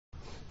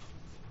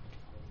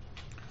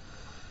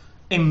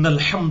إن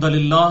الحمد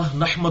لله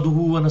نحمده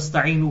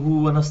ونستعينه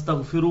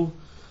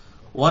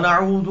ونستغفره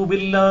ونعوذ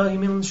بالله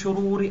من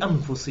شرور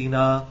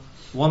أنفسنا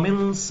ومن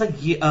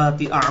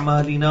سيئات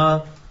أعمالنا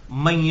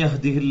من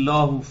يهده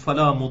الله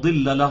فلا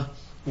مضل له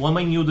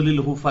ومن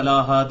يضلله فلا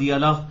هادي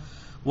له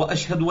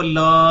وأشهد أن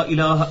لا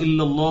إله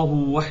إلا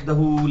الله وحده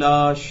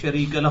لا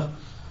شريك له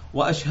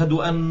وأشهد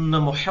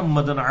أن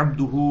محمدا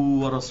عبده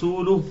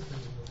ورسوله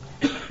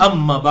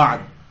أما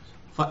بعد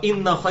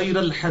فإن خير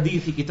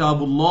الحديث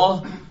كتاب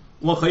الله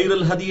وخير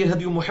الهدي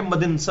هدي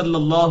محمد صلى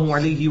الله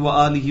عليه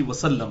وآله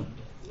وسلم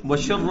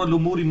وشر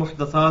الأمور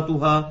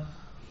محدثاتها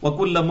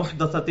وكل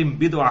محدثة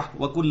بدعة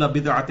وكل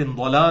بدعة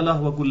ضلالة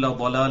وكل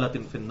ضلالة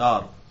في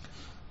النار.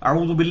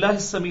 أعوذ بالله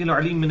السميع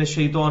العليم من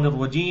الشيطان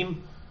الرجيم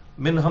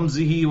من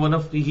همزه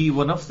ونفخه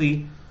ونفثه.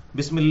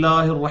 بسم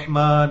الله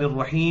الرحمن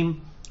الرحيم.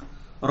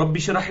 رب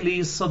اشرح لي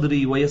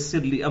صدري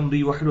ويسر لي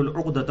أمري واحلل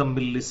عقدة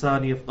من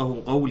لساني يفقهوا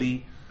قولي.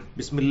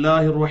 بسم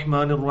الله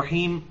الرحمن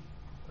الرحيم.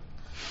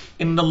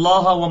 ان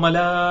الله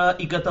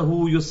وملائكته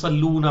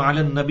يصلون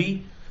على النبي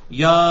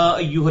يا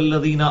ايها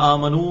الذين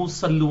آمنوا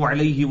صلوا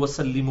عليه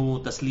وسلموا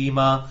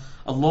تسليما.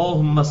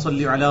 اللهم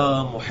صل على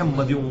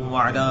محمد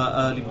وعلى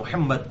آل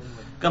محمد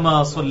كما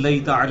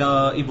صليت على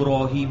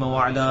إبراهيم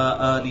وعلى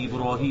آل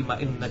إبراهيم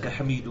إنك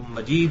حميد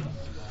مجيد.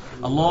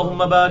 اللهم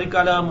بارك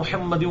على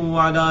محمد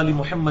وعلى آل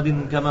محمد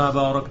كما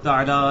باركت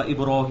على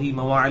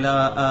إبراهيم وعلى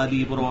آل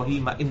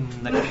إبراهيم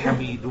إنك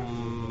حميد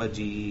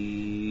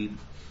مجيد.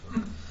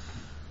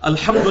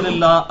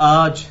 الحمدللہ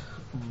آج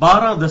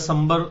 12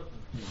 دسمبر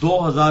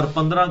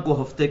 2015 کو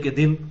ہفتے کے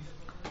دن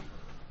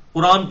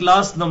قرآن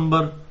کلاس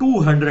نمبر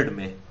 200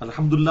 میں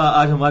الحمدللہ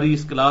آج ہماری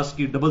اس کلاس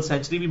کی ڈبل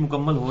سینچری بھی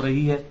مکمل ہو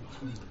رہی ہے.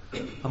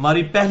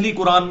 ہماری پہلی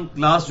قرآن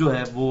کلاس جو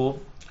ہے وہ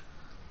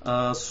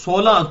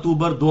 16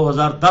 اکتوبر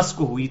 2010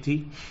 کو ہوئی تھی،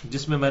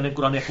 جس میں میں نے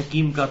قرآن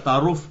حکیم کا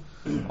تعارف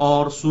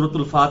اور سورۃ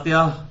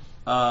الفاتحہ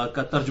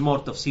کا ترجمہ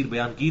اور تفسیر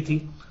بیان کی تھی.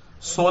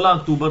 16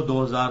 اکتوبر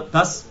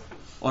 2010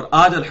 اور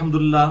آج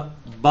الحمدللہ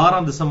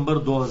 12 دسمبر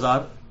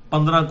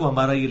 2015 کو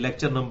ہمارا یہ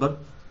لیکچر نمبر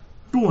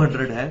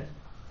 200 ہے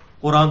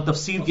قرآن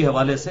تفسیر کے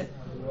حوالے سے.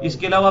 اس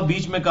کے علاوہ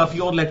بیچ میں کافی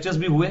اور لیکچرز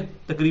بھی ہوئے،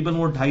 تقریباً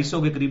وہ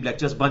 250 کے قریب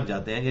لیکچرز بن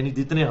جاتے ہیں، یعنی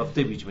جتنے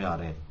ہفتے بیچ میں آ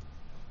رہے ہیں.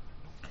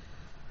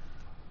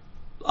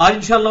 آج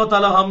انشاءاللہ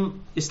تعالی ہم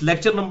اس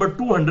لیکچر نمبر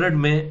 200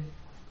 میں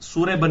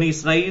سورہ بنی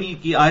اسرائیل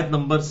کی آیت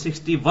نمبر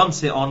 61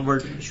 سے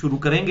آنورڈ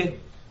شروع کریں گے.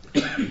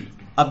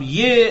 اب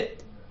یہ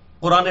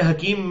قرآن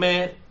حکیم میں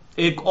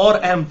ایک اور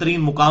اہم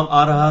ترین مقام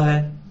آ رہا ہے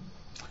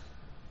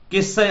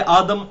قصہ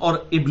آدم اور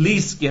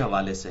ابلیس کے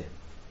حوالے سے،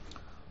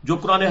 جو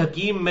قرآن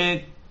حکیم میں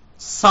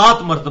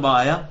 7 مرتبہ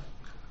آیا،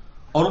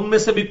 اور ان میں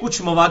سے بھی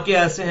کچھ مواقع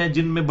ایسے ہیں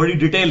جن میں بڑی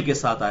ڈیٹیل کے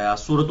ساتھ آیا.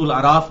 سورۃ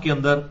الاعراف کے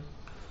اندر،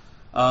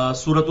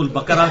 سورۃ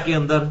البقرہ کے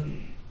اندر،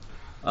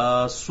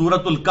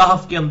 سورۃ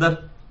الکہف کے اندر،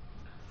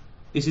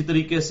 اسی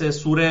طریقے سے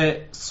سورہ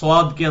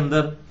صاد کے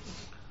اندر،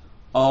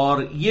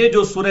 اور یہ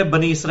جو سورہ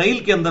بنی اسرائیل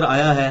کے اندر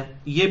آیا ہے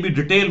یہ بھی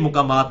ڈیٹیل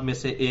مقامات میں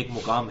سے ایک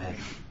مقام ہے.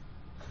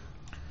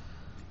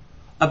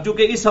 اب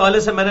چونکہ اس حوالے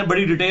سے میں نے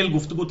بڑی ڈیٹیل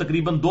گفتگو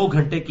تقریباً 2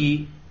 گھنٹے کی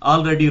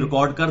آلریڈی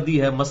ریکارڈ کر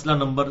دی ہے، مسئلہ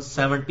نمبر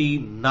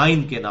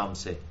 79 کے نام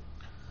سے،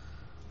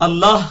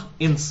 اللہ،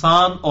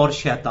 انسان اور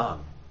شیطان.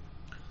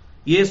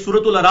 یہ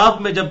سورۃ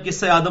الاعراف میں جب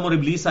قصہ آدم اور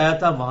ابلیس آیا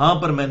تھا، وہاں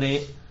پر میں نے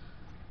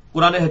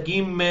قرآن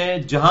حکیم میں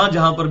جہاں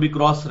جہاں پر بھی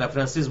کراس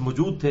ریفرنسز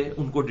موجود تھے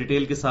ان کو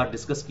ڈیٹیل کے ساتھ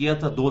ڈسکس کیا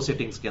تھا 2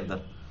 سیٹنگز کے اندر،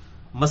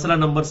 مسئلہ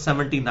نمبر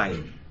 79.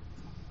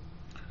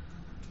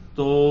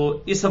 تو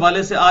اس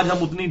حوالے سے آج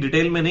ہم اتنی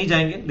ڈیٹیل میں نہیں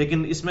جائیں گے،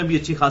 لیکن اس میں بھی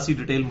اچھی خاصی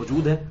ڈیٹیل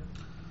موجود ہے.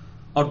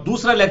 اور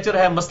دوسرا لیکچر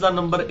ہے مسئلہ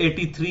نمبر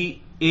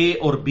 83A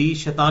اور B،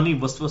 شیطانی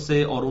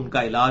وسوسے اور ان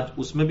کا علاج،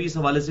 اس میں بھی اس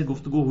حوالے سے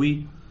گفتگو ہوئی.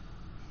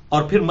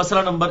 اور پھر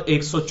مسئلہ نمبر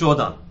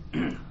 114،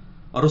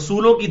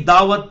 رسولوں کی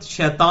دعوت،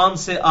 شیطان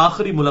سے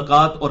آخری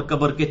ملاقات اور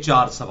قبر کے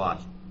 4 سوال.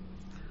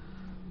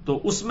 تو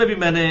اس میں بھی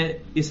میں نے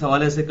اس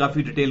حوالے سے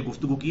کافی ڈیٹیل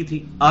گفتگو کی تھی.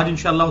 آج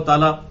انشاءاللہ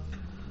تعالی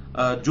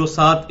جو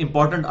 7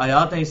 امپورٹنٹ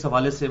آیات ہیں اس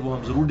حوالے سے وہ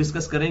ہم ضرور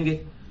ڈسکس کریں گے،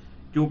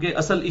 کیونکہ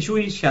اصل ایشو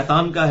ہی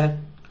شیطان کا ہے.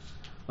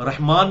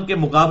 رحمان کے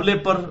مقابلے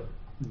پر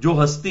جو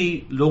ہستی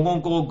لوگوں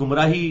کو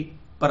گمراہی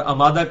پر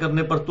آمادہ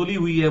کرنے پر تلی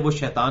ہوئی ہے وہ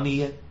شیطان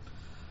ہی ہے.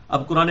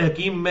 اب قرآن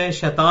حکیم میں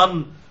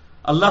شیطان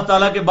اللہ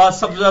تعالیٰ کے بعد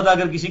سب سے زیادہ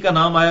اگر کسی کا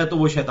نام آیا تو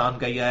وہ شیطان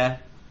کا ہی آیا،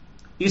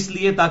 اس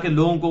لیے تاکہ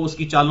لوگوں کو اس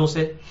کی چالوں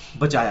سے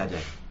بچایا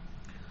جائے.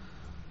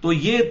 تو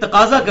یہ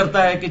تقاضا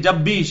کرتا ہے کہ جب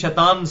بھی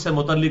شیطان سے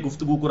متعلق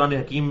گفتگو قرآن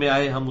حکیم میں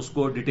آئے ہم اس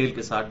کو ڈیٹیل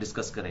کے ساتھ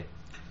ڈسکس کریں.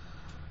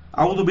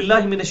 اعوذ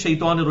باللہ من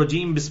الشیطان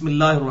الرجیم، بسم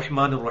اللہ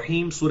الرحمن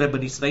الرحیم، سورہ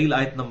بنی اسرائیل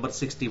آیت نمبر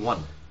 61.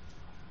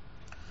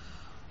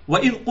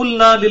 وَإِذْ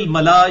قُلْنَا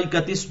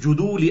لِلْمَلَائِكَةِ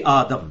اسْجُدُوا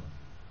لِآدَمَ،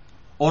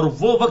 اور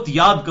وہ وقت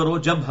یاد کرو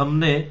جب ہم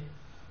نے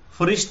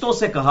فرشتوں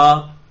سے کہا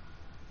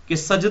کہ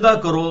سجدہ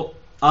کرو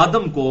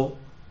آدم کو،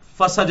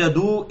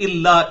 فَسَجَدُوا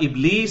إِلَّا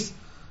إِبْلِيسَ،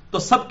 تو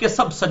سب کے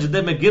سب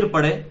سجدے میں گر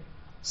پڑے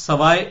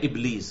سوائے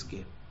ابلیس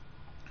کے.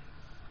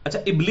 اچھا،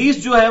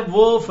 ابلیس جو ہے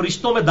وہ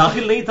فرشتوں میں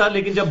داخل نہیں تھا،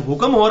 لیکن جب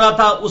حکم ہو رہا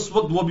تھا اس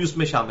وقت وہ بھی اس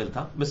میں شامل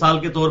تھا. مثال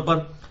کے طور پر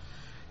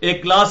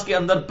ایک کلاس کے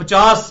اندر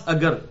 50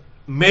 اگر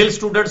میل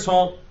سٹوڈنٹس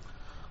ہوں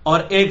اور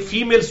ایک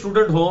فیمیل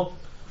اسٹوڈنٹ ہو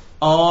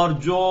اور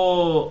جو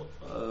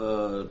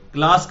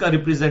کلاس کا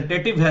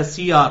ریپریزنٹیٹو ہے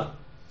سی آر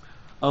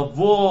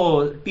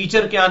وہ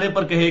ٹیچر کے آنے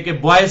پر کہے کہ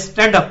بوائے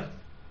اسٹینڈ اپ،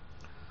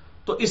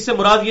 تو اس سے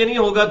مراد یہ نہیں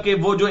ہوگا کہ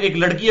وہ جو ایک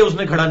لڑکی ہے اس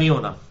نے کھڑا نہیں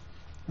ہونا،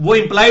 وہ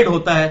امپلائڈ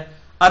ہوتا ہے.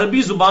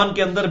 عربی زبان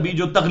کے اندر بھی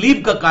جو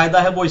تغلیب کا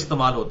قاعدہ ہے وہ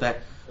استعمال ہوتا ہے،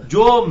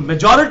 جو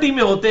میجورٹی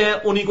میں ہوتے ہیں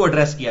انہی کو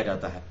ایڈریس کیا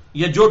جاتا ہے،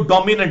 یا جو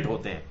ڈومیننٹ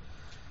ہوتے ہیں.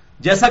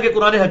 جیسا کہ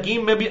قرآن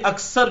حکیم میں بھی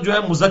اکثر جو ہے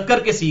مذکر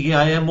کے سیغے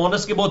آئے ہیں،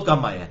 مونس کے بہت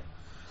کم آئے ہیں.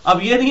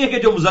 اب یہ نہیں ہے کہ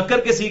جو مذکر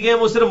کے سیغے ہیں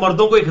وہ صرف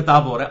مردوں کو ہی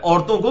خطاب ہو رہا ہے،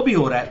 عورتوں کو بھی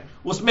ہو رہا ہے،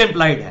 اس میں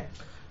امپلائڈ ہے.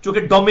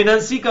 چونکہ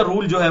ڈومیننسی کا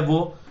رول جو ہے وہ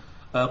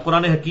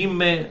قرآن حکیم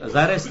میں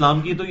ظاہر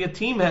اسلام کی تو یہ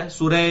تھیم ہے.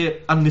 سورہ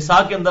النساء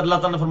کے اندر اللہ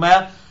تعالیٰ نے فرمایا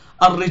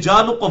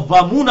الرجال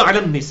قوامون علی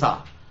النساء،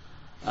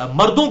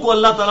 مردوں کو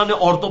اللہ تعالیٰ نے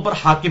عورتوں پر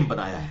حاکم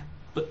بنایا ہے.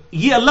 تو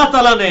یہ اللہ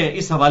تعالیٰ نے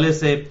اس حوالے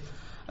سے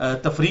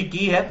تفریق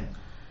کی ہے.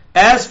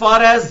 As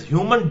far as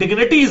human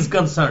dignity is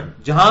concern,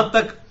 جہاں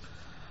تک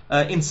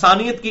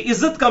انسانیت کی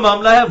عزت کا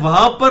معاملہ ہے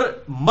وہاں پر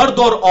مرد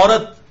اور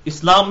عورت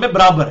اسلام میں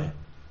برابر ہے،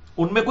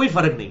 ان میں کوئی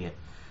فرق نہیں ہے.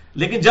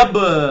 لیکن جب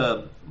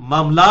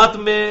معاملات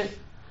میں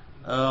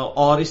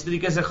اور اس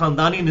طریقے سے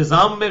خاندانی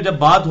نظام میں جب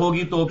بات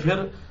ہوگی تو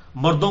پھر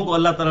مردوں کو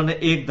اللہ تعالیٰ نے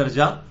ایک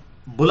درجہ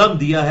بلند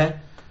دیا ہے،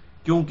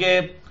 کیونکہ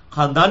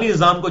خاندانی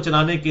نظام کو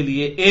چلانے کے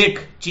لیے ایک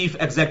چیف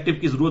ایگزیکٹو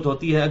کی ضرورت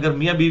ہوتی ہے. اگر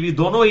میاں بیوی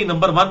دونوں ہی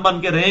نمبر 1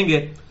 بن کے رہیں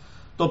گے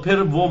تو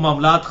پھر وہ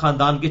معاملات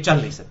خاندان کے چل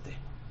نہیں سکتے.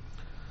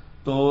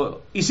 تو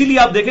اسی لیے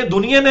آپ دیکھیں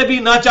دنیا نے بھی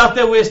نہ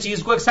چاہتے ہوئے اس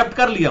چیز کو ایکسپٹ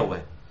کر لیا ہوا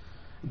ہے.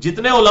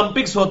 جتنے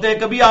اولمپکس ہوتے ہیں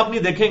کبھی آپ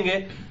نہیں دیکھیں گے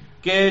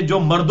کہ جو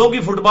مردوں کی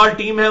فٹ بال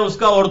ٹیم ہے اس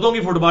کا عورتوں کی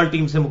فٹ بال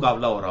ٹیم سے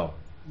مقابلہ ہو رہا ہو.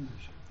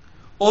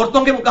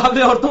 عورتوں کے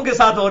مقابلے عورتوں کے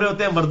ساتھ ہو رہے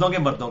ہوتے ہیں، مردوں کے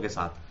مردوں کے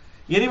ساتھ.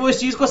 یعنی وہ اس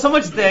چیز کو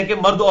سمجھتے ہیں کہ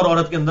مرد اور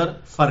عورت کے اندر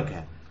فرق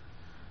ہے.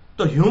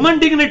 تو ہیومن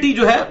ڈگنیٹی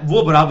جو ہے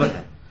وہ برابر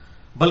ہے.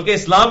 بلکہ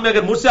اسلام میں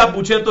اگر مجھ سے آپ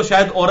پوچھیں تو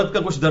شاید عورت کا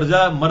کچھ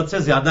درجہ مرد سے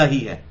زیادہ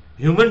ہی ہے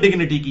ہیومن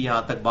ڈگنیٹی کی.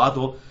 یہاں تک بات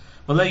ہو،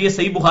 مطلب یہ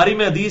صحیح بخاری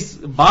میں حدیث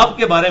باپ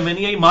کے بارے میں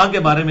نہیں آئی، ماں کے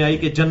بارے میں آئی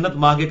کہ جنت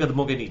ماں کے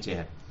قدموں کے نیچے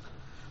ہے.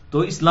 تو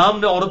اسلام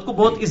نے عورت کو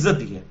بہت عزت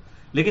دی ہے.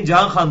 لیکن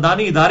جہاں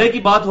خاندانی ادارے کی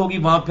بات ہوگی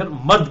وہاں پھر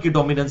مرد کی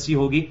ڈومیننسی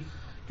ہوگی،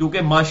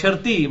 کیونکہ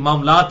معاشرتی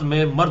معاملات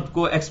میں مرد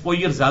کو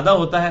ایکسپوئر زیادہ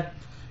ہوتا ہے.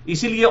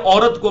 اسی لیے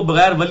عورت کو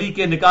بغیر ولی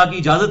کے نکاح کی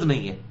اجازت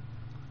نہیں ہے،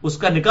 اس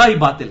کا نکاح ہی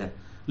باطل ہے.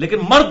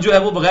 لیکن مرد جو ہے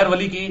وہ بغیر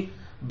ولی کی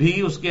بھی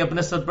اس کے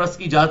اپنے سرپرست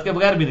کی اجازت کے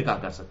بغیر بھی نکاح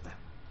کر سکتا ہے.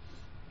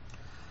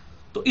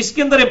 تو اس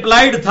کے اندر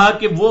امپلائڈ تھا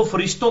کہ وہ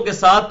فرشتوں کے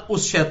ساتھ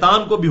اس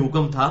شیطان کو بھی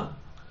حکم تھا،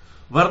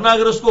 ورنہ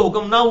اگر اس کو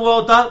حکم نہ ہوا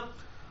ہوتا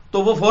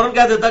تو وہ فوراً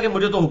کہہ دیتا کہ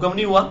مجھے تو حکم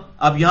نہیں ہوا.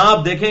 اب یہاں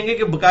آپ دیکھیں گے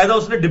کہ باقاعدہ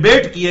اس نے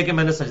ڈیبیٹ کی ہے کہ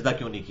میں نے سجدہ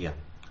کیوں نہیں کیا.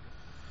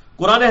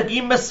 قرآن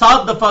حکیم میں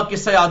 7 دفعہ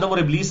قصہ آدم اور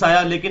ابلیس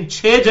آیا، لیکن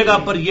 6 جگہ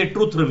پر یہ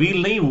ٹروتھ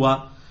ریویل نہیں ہوا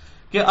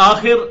کہ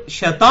آخر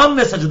شیطان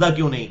نے سجدہ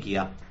کیوں نہیں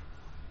کیا.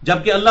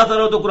 جبکہ اللہ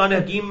تعالیٰ تو قرآن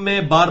حکیم میں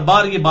بار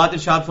بار یہ بات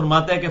ارشاد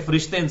فرماتا ہے کہ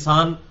فرشتے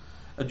انسان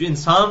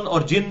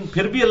اور جن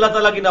پھر بھی اللہ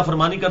تعالیٰ کی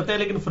نافرمانی کرتے ہیں،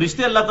 لیکن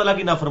فرشتے اللہ تعالیٰ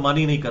کی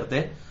نافرمانی نہیں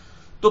کرتے.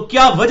 تو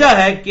کیا وجہ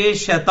ہے کہ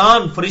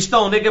شیطان فرشتہ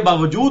ہونے کے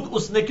باوجود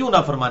اس نے کیوں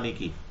نافرمانی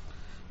کی؟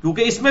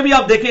 کیونکہ اس میں بھی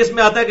آپ دیکھیں، اس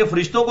میں آتا ہے کہ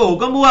فرشتوں کو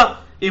حکم ہوا،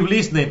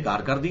 ابلیس نے انکار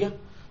کر دیا.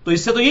 تو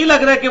اس سے تو یہی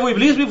لگ رہا ہے کہ وہ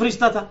ابلیس بھی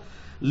فرشتہ تھا.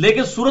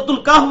 لیکن سورۃ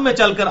الکہف میں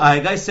چل کر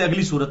آئے گا، اس سے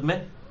اگلی سورت میں،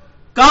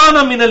 کان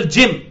من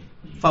الجن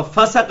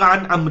ففسق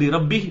عن امر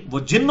ربہ، وہ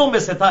جنوں میں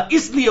سے تھا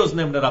اس لیے اس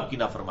نے اپنے رب کی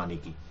نافرمانی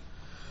کی.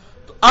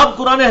 تو اب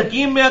قرآن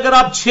حکیم میں اگر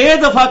آپ 6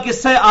 دفعہ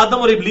قصہ آدم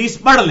اور ابلیس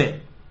پڑھ لیں،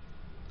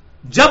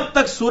 جب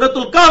تک سورۃ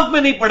الکہف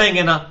میں نہیں پڑھیں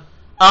گے نا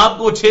آپ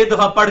کو 6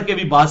 دفعہ پڑھ کے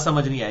بھی بات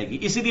سمجھ نہیں آئے گی.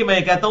 اسی لیے میں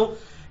یہ کہتا ہوں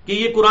کہ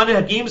یہ قرآن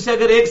حکیم سے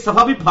اگر ایک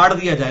صفحہ بھی پھاڑ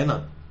دیا جائے نا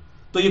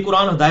تو یہ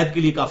قرآن ہدایت کے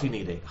لیے کافی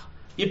نہیں رہے گا.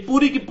 یہ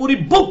پوری کی پوری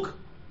بک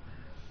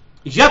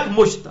یک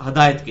مشت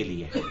ہدایت کے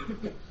لیے ہے.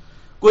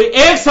 کوئی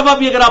ایک صفحہ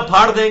بھی اگر آپ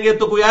پھاڑ دیں گے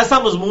تو کوئی ایسا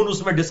مضمون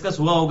اس میں ڈسکس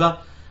ہوا ہوگا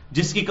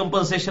جس کی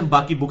کمپنسیشن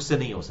باقی بک سے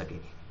نہیں ہو سکے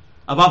گی.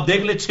 اب آپ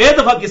دیکھ لیں 6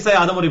 دفعہ قصہ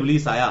آدم اور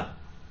ابلیس آیا،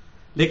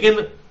 لیکن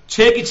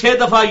 6 کی 6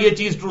 دفعہ یہ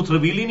چیز ٹروتھ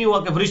ریویل ہی نہیں ہوا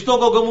کہ فرشتوں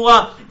کو حکم ہوا،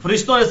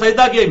 فرشتوں نے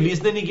سجدہ کیا،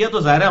 ابلیس نے نہیں کیا. تو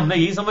ظاہر ہے ہم نے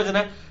یہی سمجھنا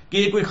ہے کہ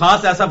یہ کوئی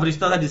خاص ایسا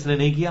فرشتہ تھا جس نے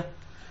نہیں کیا.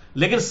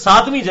 لیکن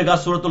 7ویں جگہ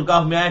سورۃ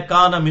الکہف میں آیا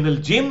کان من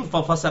الجن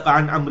ففسق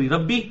عن امر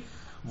ربی،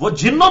 وہ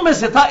جنوں میں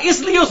سے تھا اس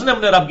لیے اس نے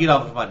اپنے رب کی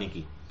نافرمانی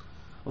کی.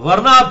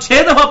 ورنہ آپ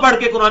 6 دفعہ پڑھ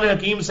کے قرآن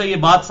حکیم سے یہ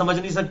بات سمجھ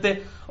نہیں سکتے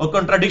اور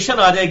کنٹراڈکشن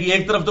آ جائے گی.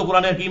 ایک طرف تو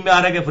قرآن حکیم میں آ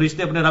رہا ہے کہ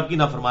فرشتے اپنے رب کی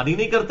نافرمانی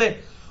نہیں کرتے،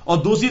 اور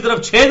دوسری طرف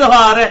 6 دفعہ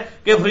آ رہا ہے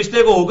کہ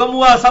فرشتے کو حکم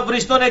ہوا، سب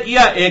فرشتوں نے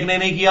کیا، ایک نے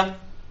نہیں کیا.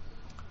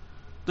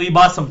 تو یہ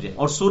بات سمجھیں.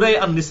 اور سورہ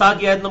النساء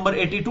کی آیت نمبر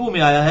 82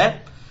 میں آیا ہے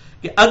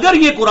کہ اگر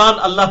یہ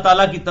قرآن اللہ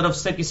تعالیٰ کی طرف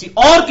سے کسی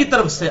اور کی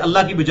طرف سے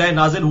اللہ کی بجائے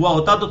نازل ہوا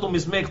ہوتا تو تم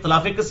اس میں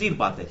اختلاف کثیر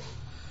پاتے.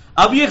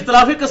 اب یہ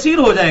اختلاف کثیر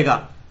ہو جائے گا.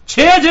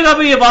 6 جگہ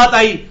پہ یہ بات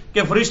آئی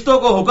کہ فرشتوں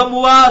کو حکم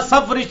ہوا،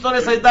 سب فرشتوں نے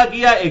سجدہ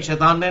کیا، ایک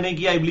شیطان نے نہیں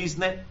کیا، ابلیس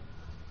نے.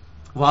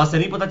 وہاں سے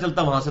نہیں پتا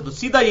چلتا، وہاں سے تو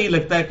سیدھا یہی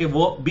لگتا ہے کہ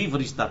وہ بھی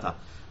فرشتہ تھا.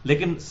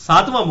 لیکن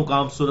 7واں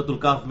مقام سورۃ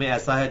الکہف میں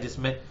ایسا ہے جس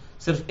میں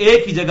صرف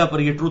ایک ہی جگہ پر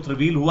یہ ٹروتھ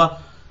ریویل ہوا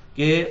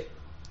کہ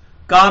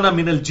کان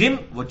من الجن،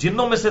 وہ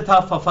جنوں میں سے تھا،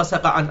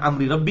 ففسق عن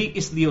امر ربی،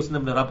 اس لیے اس نے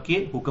اپنے رب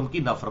کے حکم کی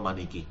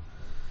نافرمانی کی.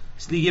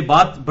 اس لیے یہ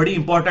بات بڑی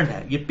امپورٹنٹ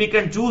ہے. یہ پک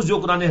اینڈ چوز جو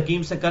قرآن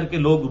حکیم سے کر کے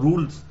لوگ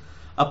رولز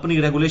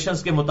اپنی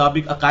ریگولیشنز کے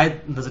مطابق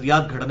عقائد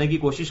نظریات گھڑنے کی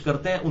کوشش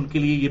کرتے ہیں، ان کے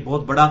لیے یہ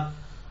بہت بڑا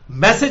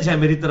میسج ہے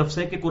میری طرف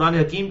سے کہ قرآن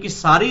حکیم کی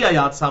ساری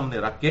آیات سامنے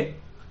رکھ کے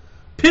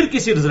پھر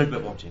کسی رزلٹ پہ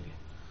پہنچیں گے.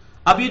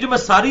 اب یہ جو میں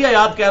ساری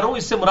آیات کہہ رہا ہوں،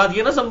 اس سے مراد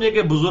یہ نہ سمجھے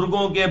کہ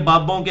بزرگوں کے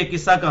بابوں کے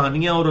قصہ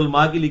کہانیاں اور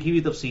علماء کی لکھی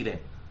ہوئی تفسیریں.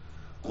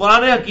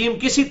 قرآن حکیم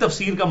کسی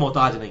تفسیر کا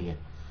محتاج نہیں ہے.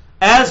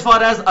 ایز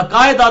فار ایز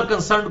عقائد آر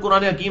کنسرنڈ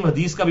قرآن حکیم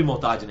حدیث کا بھی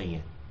محتاج نہیں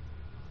ہے.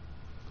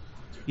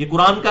 یہ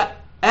قرآن کا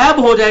عیب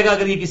ہو جائے گا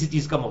اگر یہ کسی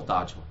چیز کا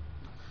محتاج ہو.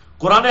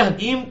 قرآن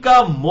حکیم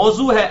کا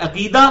موضوع ہے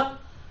عقیدہ.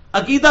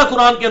 عقیدہ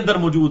قرآن کے اندر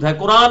موجود ہے.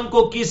 قرآن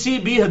کو کسی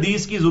بھی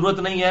حدیث کی ضرورت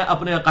نہیں ہے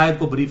اپنے عقائد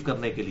کو بریف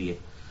کرنے کے لیے.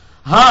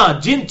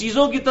 ہاں، جن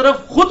چیزوں کی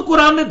طرف خود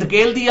قرآن نے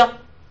دھکیل دیا،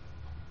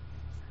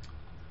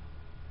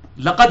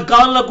 لقد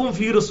کان لکم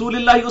فی رسول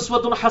اللہ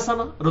اسوۃ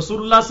حسنہ،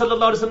 رسول اللہ صلی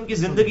اللہ علیہ وسلم کی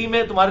زندگی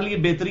میں تمہارے لیے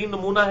بہترین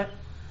نمونہ ہے.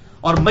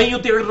 اور من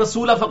یطع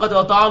الرسول فقد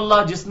اطاع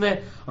اللہ، جس نے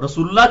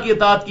رسول اللہ کی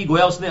اطاعت کی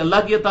گویا اس نے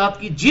اللہ کی اطاعت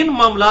کی. جن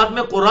معاملات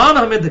میں قرآن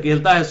ہمیں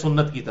دھکیلتا ہے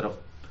سنت کی طرف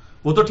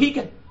وہ تو ٹھیک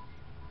ہے،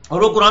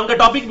 اور وہ قرآن کا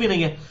ٹاپک بھی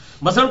نہیں ہے.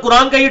 مثلا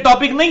قرآن کا یہ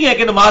ٹاپک نہیں ہے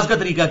کہ نماز کا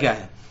طریقہ کیا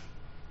ہے،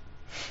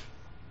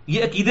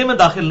 یہ عقیدے میں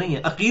داخل نہیں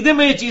ہے. عقیدے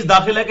میں یہ چیز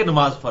داخل ہے کہ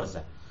نماز فرض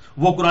ہے.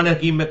 وہ قرآن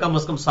حکیم میں کم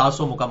از کم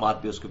 700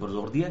 مقامات پہ اس کے اوپر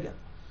زور دیا گیا.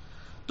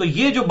 تو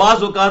یہ جو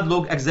بعض اوقات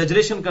لوگ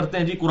ایگزیجریشن کرتے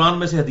ہیں، جی قرآن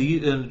میں سے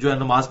حدیث جو ہے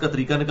نماز کا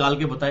طریقہ نکال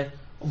کے بتائے،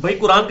 بھائی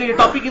قرآن کا یہ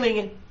ٹاپک ہی نہیں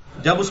ہے.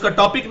 جب اس کا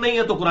ٹاپک نہیں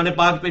ہے تو قرآن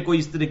پاک پہ کوئی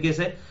اس طریقے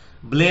سے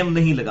بلیم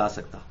نہیں لگا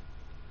سکتا.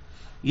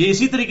 یہ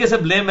اسی طریقے سے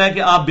بلیم ہے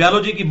کہ آپ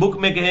بیالوجی کی بک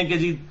میں کہیں کہ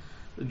جی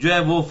جو ہے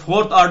وہ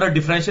فورتھ آرڈر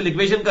ڈیفرنشیل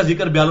ایکویشن کا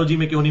ذکر بیالوجی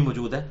میں کیوں نہیں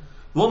موجود ہے،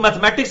 وہ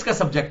میتھمیٹکس کا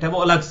سبجیکٹ ہے،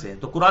 وہ الگ سے.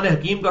 تو قرآن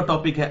حکیم کا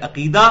ٹاپک ہے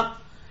عقیدہ،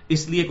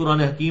 اس لیے قرآن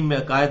حکیم میں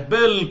عقائد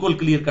بالکل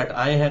کلیئر کٹ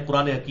آئے ہیں.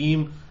 قرآن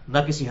حکیم نہ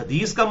کسی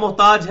حدیث کا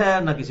محتاج ہے،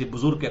 نہ کسی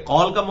بزرگ کے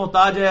قول کا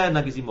محتاج ہے، نہ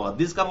کسی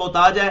محدث کا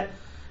محتاج ہے.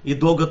 یہ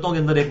دو گتوں کے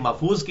اندر ایک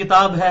محفوظ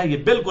کتاب ہے، یہ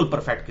بالکل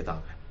پرفیکٹ کتاب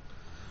ہے.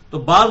 تو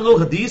بعض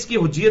لوگ حدیث کی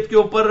حجیت کے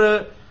اوپر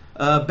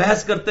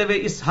بحث کرتے ہوئے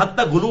اس حد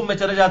تک غلو میں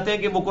چلے جاتے ہیں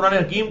کہ وہ قرآن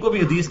حکیم کو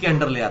بھی حدیث کے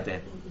انڈر لے آتے ہیں.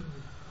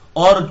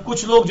 اور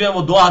کچھ لوگ جو ہیں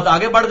وہ 2 ہاتھ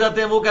آگے بڑھ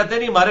جاتے ہیں، وہ کہتے ہیں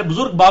نہیں ہمارے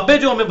بزرگ بابے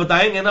جو ہمیں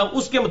بتائیں گے نا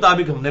اس کے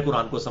مطابق ہم نے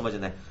قرآن کو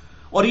سمجھنا ہے.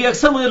 اور یہ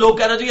اکثر مجھے لوگ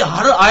کہنا چاہیے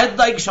ہر آیت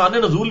کا ایک شان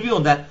نزول بھی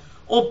ہوتا ہے.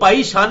 او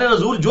بھائی، شان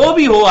نزول جو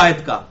بھی ہو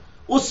آیت کا،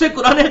 اس سے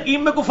قرآن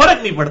حکیم میں کوئی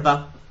فرق نہیں پڑتا.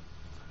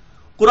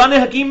 قرآن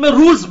حکیم میں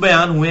رولز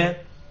بیان ہوئے ہیں،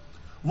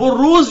 وہ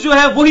رولز جو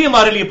ہے وہی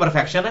ہمارے لیے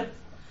پرفیکشن ہے.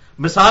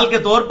 مثال کے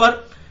طور پر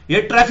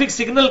یہ ٹریفک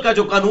سگنل کا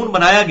جو قانون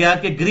بنایا گیا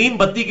کہ گرین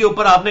بتی کے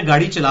اوپر آپ نے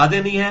گاڑی چلا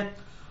دینی ہے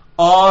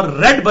اور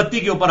ریڈ بتی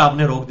کے اوپر آپ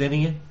نے روک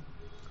دینی ہے،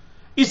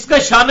 اس کا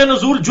شان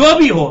نزول جو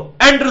بھی ہو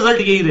اینڈ رزلٹ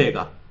یہی رہے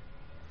گا.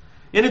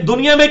 یعنی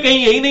دنیا میں کہیں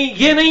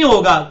یہ نہیں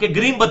ہوگا کہ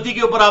گرین بتی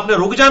کے اوپر آپ نے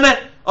رک جانا ہے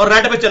اور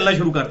ریڈ پہ چلنا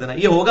شروع کر دینا،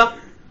 یہ ہوگا؟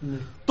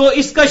 تو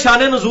اس کا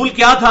شان نزول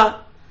کیا تھا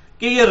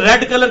کہ یہ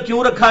ریڈ کلر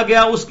کیوں رکھا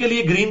گیا، اس کے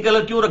لیے گرین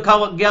کلر کیوں رکھا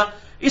گیا،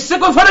 اس سے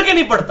کوئی فرق ہی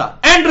نہیں پڑتا.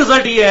 اینڈ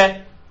رزلٹ یہ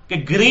ہے کہ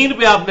گرین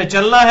پہ آپ نے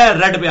چلنا ہے،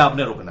 ریڈ پہ آپ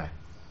نے رکنا ہے.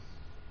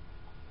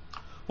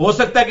 ہو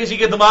سکتا ہے کسی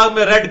کے دماغ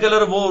میں ریڈ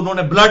کلر وہ انہوں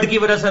نے بلڈ کی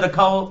وجہ سے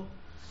رکھا ہو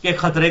کہ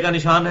خطرے کا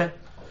نشان ہے،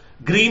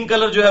 گرین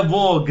کلر جو ہے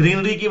وہ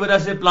گرینری کی وجہ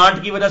سے،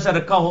 پلانٹ کی وجہ سے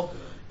رکھا ہو.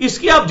 اس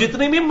کی آپ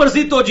جتنی بھی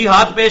مرضی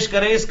توجیحات پیش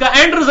کریں، اس کا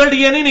اینڈ رزلٹ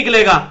یہ نہیں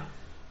نکلے گا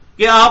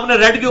کہ آپ نے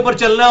ریڈ کے اوپر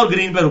چلنا ہے اور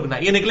گرین پہ رکنا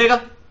ہے، یہ نکلے گا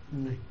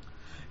نہیں.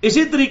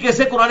 اسی طریقے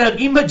سے قرآن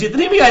حکیم میں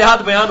جتنی بھی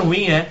آیات بیان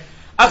ہوئی ہیں،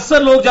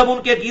 اکثر لوگ جب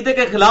ان کے عقیدے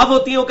کے خلاف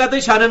ہوتی ہیں وہ کہتے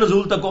ہیں شان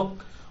نزول تک ہو.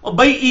 اور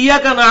بھائی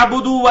ایاک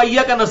نعبد و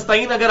ایاک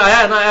نستعین اگر آیا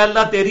ہے نا، اے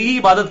اللہ تیری ہی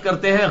عبادت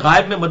کرتے ہیں،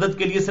 غائب میں مدد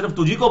کے لیے صرف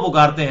تجھی کو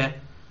پکارتے ہیں،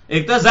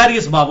 ایک تو ظاہری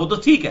اسباب ہو تو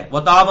ٹھیک ہے،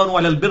 وتعاونوا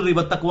علی البر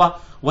والتقوی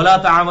ولا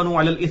تعاونوا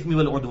علی الاثم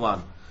والعدوان.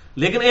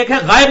 لیکن ایک ہے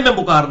غائب میں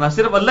پکارنا،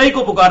 صرف اللہ ہی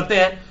کو پکارتے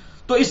ہیں،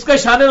 تو اس کا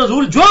شان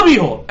نزول جو بھی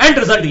ہو اینڈ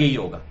رزلٹ یہی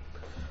ہوگا.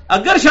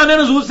 اگر شان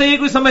نزول سے یہ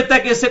کوئی سمجھتا ہے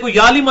کہ اس سے کوئی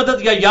یا علی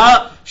مدد یا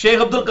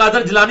شیخ عبد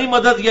القادر جیلانی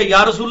مدد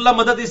یا رسول اللہ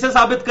مدد اسے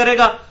ثابت کرے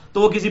گا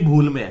تو وہ کسی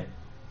بھول میں ہے.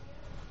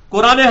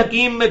 قرآن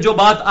حکیم میں جو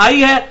بات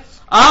آئی ہے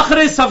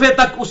آخری صفحے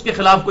تک اس کے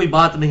خلاف کوئی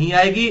بات نہیں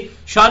آئے گی.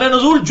 شان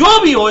نزول جو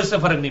بھی ہو اس سے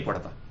فرق نہیں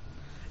پڑتا.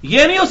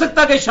 یہ نہیں ہو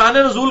سکتا کہ شان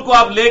نزول کو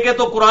آپ لے کے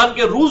تو قرآن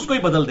کے روز کو ہی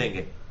بدل دیں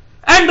گے،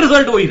 اینڈ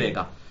رزلٹ وہی رہے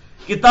گا.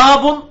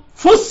 کتاب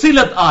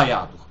فصلت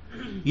آیات،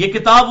 یہ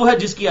کتاب وہ ہے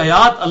جس کی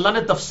آیات اللہ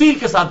نے تفصیل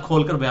کے ساتھ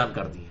کھول کر بیان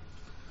کر دی ہے.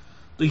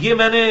 تو یہ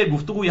میں نے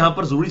گفتگو یہاں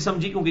پر ضروری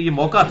سمجھی کیونکہ یہ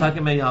موقع تھا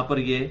کہ میں یہاں پر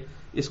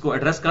اس کو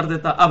ایڈریس کر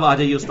دیتا. اب آ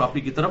جائیے اس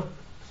ٹاپک کی طرف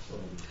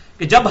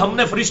کہ جب ہم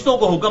نے فرشتوں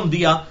کو حکم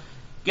دیا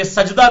کہ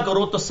سجدہ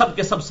کرو تو سب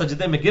کے سب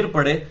سجدے میں گر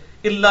پڑے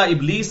الا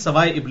ابلیس،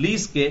 سوائے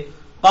ابلیس کے.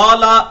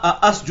 قال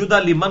اسجد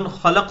لمن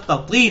خلقت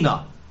طینا.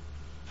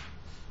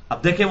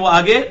 اب دیکھیں وہ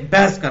آگے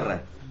بحث کر رہا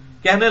ہے،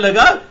 کہنے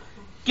لگا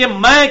کہ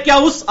میں کیا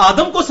اس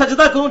آدم کو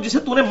سجدہ کروں جسے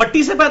تو نے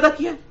مٹی سے پیدا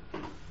کیا.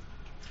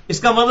 اس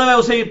کا مطلب ہے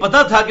اسے یہ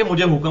پتا تھا کہ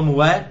مجھے حکم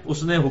ہوا ہے،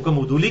 اس نے حکم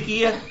عدولی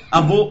کی ہے،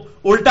 اب وہ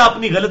الٹا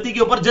اپنی غلطی کے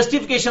اوپر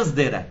جسٹیفیکیشنز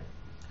دے رہا ہے.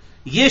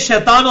 یہ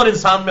شیطان اور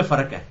انسان میں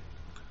فرق ہے.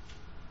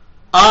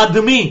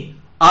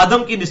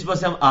 آدم کی نسبت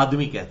سے ہم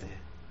آدمی کہتے ہیں.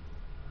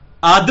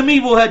 آدمی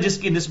وہ ہے جس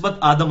کی نسبت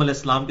آدم علیہ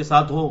السلام کے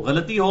ساتھ ہو،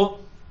 غلطی ہو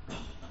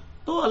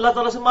تو تو اللہ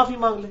تعالیٰ سے معافی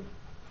مانگ لے.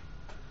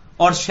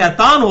 اور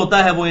شیطان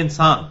ہوتا ہے وہ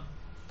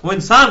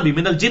انسان بھی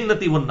من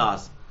الجنتی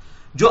والناس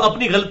جو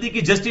اپنی غلطی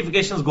کی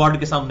جسٹیفیکیشن گاڈ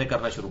کے سامنے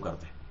کرنا شروع کر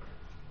دے.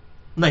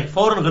 نہیں،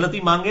 فوراً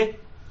غلطی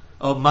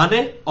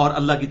مانے اور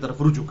اللہ کی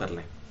طرف رجوع کر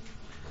لیں.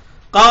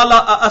 قال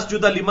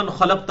اسجد لمن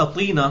خلقت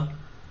طینا،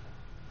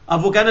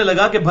 اب وہ کہنے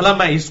لگا کہ بھلا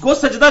میں اس کو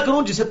سجدہ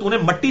کروں جسے تو نے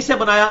مٹی سے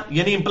بنایا.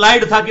 یعنی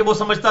امپلائڈ تھا کہ وہ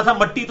سمجھتا تھا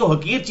مٹی تو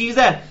حقیر چیز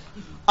ہے،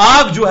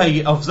 آگ جو ہے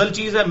یہ افضل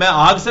چیز ہے، میں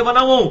آگ سے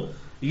بنا ہوا ہوں،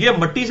 یہ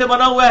مٹی سے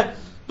بنا ہوا ہے،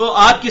 تو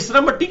آگ کس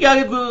طرح مٹی کے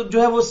آگے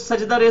جو ہے وہ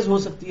سجدہ ریز ہو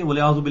سکتی ہے؟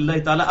 بولے اعوذ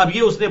باللہ تعالیٰ. اب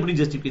یہ اس نے اپنی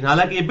جسٹیفیکیشن،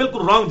 حالانکہ یہ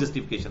بالکل رانگ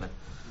جسٹیفیکیشن ہے.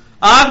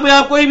 آگ میں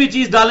آپ کوئی بھی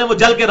چیز ڈالیں وہ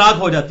جل کے راکھ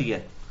ہو جاتی ہے،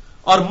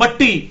 اور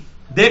مٹی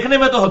دیکھنے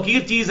میں تو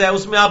حقیر چیز ہے،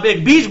 اس میں آپ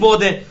ایک بیج بو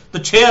دیں تو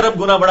 6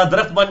 ارب گنا بڑا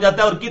درخت بن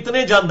جاتا ہے اور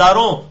کتنے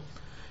جانداروں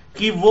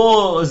کی وہ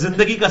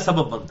زندگی کا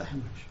سبب بنتا ہے.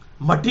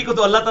 مٹی کو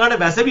تو اللہ تعالیٰ نے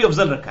ویسے بھی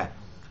افضل رکھا ہے.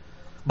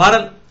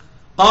 بہرحال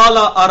قال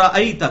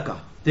ارأیتک،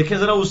 دیکھیں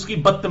ذرا اس کی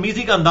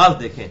بدتمیزی کا انداز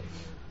دیکھیں.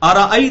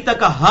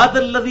 ارأیتک ھذا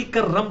الذی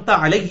کرمت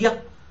علیہ،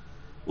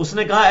 اس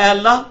نے کہا اے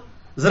اللہ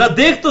ذرا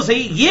دیکھ تو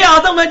صحیح، یہ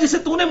آدم ہے جسے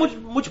تو نے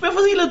مجھ پہ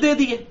فضیلت دے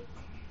دی ہے.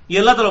 یہ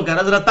اللہ تعالیٰ کہہ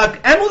رہا ذرا تک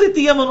اے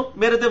دیتی ہے منو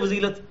میرے تے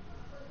فضیلت.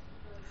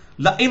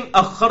 لئن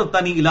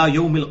اخرتنی الی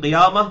یوم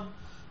القیامہ،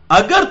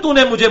 اگر تو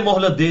نے مجھے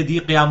مہلت دے دی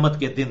قیامت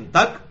کے دن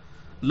تک،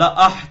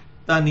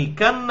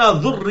 لأحتنکن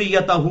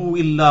ذریتہ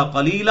الا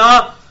قلیلا،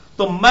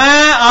 تو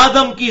میں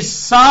آدم کی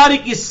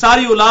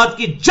ساری اولاد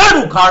کی جڑ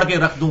اکھاڑ کے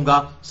رکھ دوں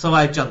گا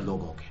سوائے چند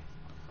لوگوں کے.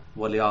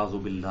 وَلِعَاذُ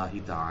بِاللَّهِ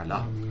تَعَالَى،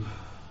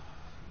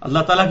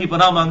 اللہ تعالیٰ کی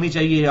پناہ مانگنی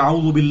چاہیے.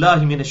 اعوذ باللہ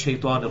من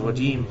الشیطان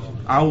الرجیم،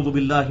 اعوذ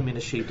باللہ من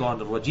الشیطان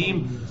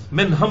الرجیم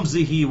من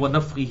ہمزہ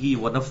ونفخہ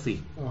ونفثہ.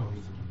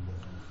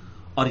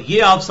 اور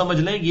یہ آپ سمجھ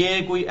لیں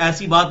یہ کوئی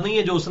ایسی بات نہیں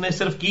ہے جو اس نے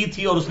صرف کی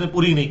تھی اور اس نے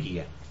پوری نہیں کی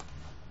ہے.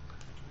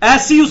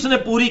 ایسی اس نے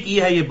پوری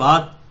کی ہے یہ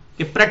بات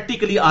کہ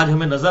پریکٹیکلی آج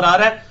ہمیں نظر آ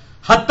رہا ہے.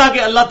 حتیٰ کہ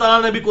اللہ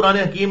تعالیٰ نے بھی قرآن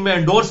حکیم میں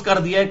انڈورس کر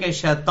دیا ہے کہ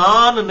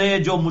شیطان نے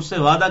جو مجھ سے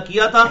وعدہ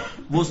کیا تھا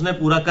وہ اس نے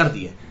پورا کر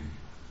دیا.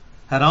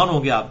 حیران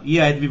ہو گیا آپ،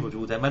 یہ آیت بھی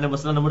موجود ہے، میں نے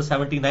مسئلہ نمبر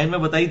 79 میں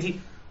بتائی تھی،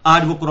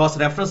 آج وہ کراس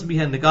ریفرنس بھی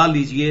ہے، نکال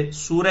لیجئے.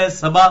 سورہ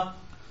سبا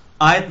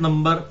آیت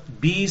نمبر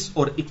 20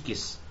 اور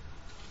 21.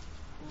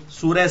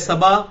 سورہ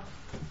سبا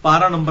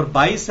پارہ نمبر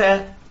 22 ہے،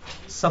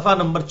 صفحہ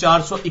نمبر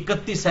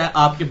 431 ہے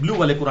آپ کے بلو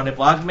والے قرآن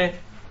پاک میں،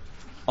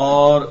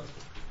 اور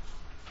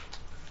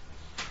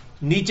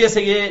نیچے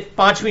سے یہ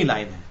 5ویں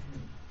لائن ہے،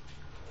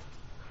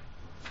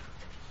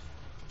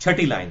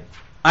 6ٹھی لائن،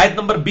 آیت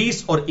نمبر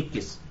 20 اور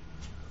 21.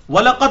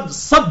 وَلَقَدْ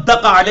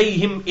صَدَّقَ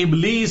عَلَيْهِمْ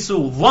إِبْلِيسُ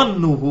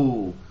ظَنُّهُ،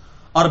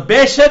 اور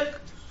بے شک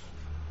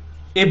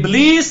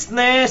ابلیس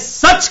نے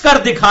سچ کر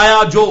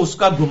دکھایا جو اس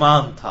کا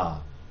گمان تھا.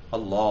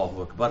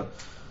 اللہ اکبر.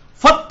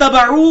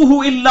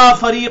 فَاتَّبَعُوهُ إِلَّا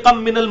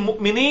فَرِيقًا مِّنَ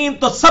الْمُؤْمِنِينَ،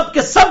 تو سب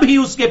کے سب ہی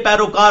اس کے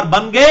پیروکار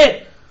بن گئے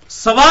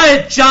سوائے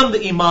چند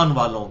ایمان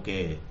والوں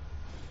کے.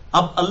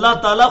 اب اللہ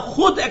تعالیٰ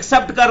خود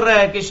ایکسپٹ کر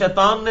رہا ہے کہ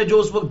شیطان نے جو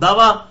اس وقت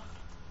دعویٰ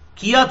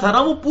کیا تھا نا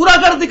وہ پورا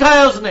کر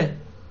دکھایا اس نے.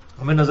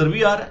 ہمیں نظر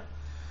بھی آ رہا ہے.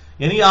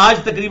 یعنی آج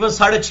تقریباً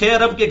 6.5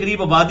 ارب کے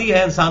قریب آبادی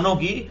ہے انسانوں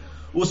کی،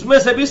 اس میں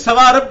سے بھی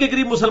 1.25 ارب کے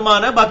قریب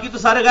مسلمان ہیں، باقی تو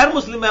سارے غیر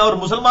مسلم ہیں. اور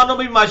مسلمانوں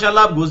میں بھی ماشاءاللہ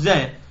آپ گھس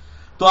جائیں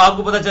تو آپ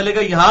کو پتہ چلے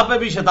گا یہاں پہ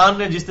بھی شیطان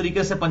نے جس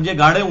طریقے سے پنجے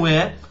گاڑے ہوئے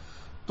ہیں،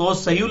 تو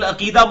صحیح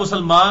العقیدہ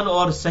مسلمان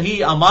اور صحیح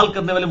اعمال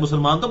کرنے والے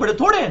مسلمان تو بڑے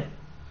تھوڑے ہیں.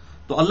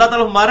 تو اللہ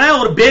تعالیٰ ہمارا ہے،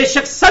 اور بے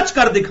شک سچ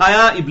کر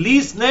دکھایا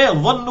ابلیس نے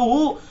ظنہ،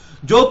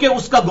 جو کہ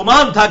اس کا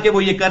گمان تھا کہ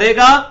وہ یہ کرے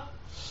گا.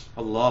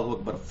 اللہ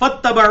اکبر.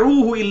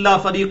 فَاتَّبَعُوهُ إِلَّا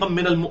فَرِيقًا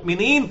مِّنَ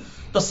الْمُؤْمِنِينَ،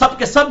 تو سب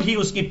کے سب ہی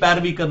اس کی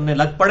پیروی کرنے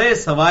لگ پڑے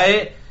سوائے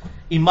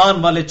ایمان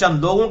والے چند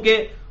لوگوں کے.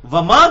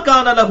 وَمَا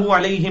كَانَ لَهُ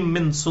عَلَيْهِمْ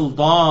مِّن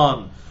سُلْطَان،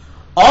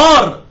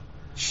 اور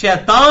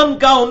شیطان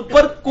کا ان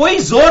پر کوئی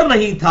زور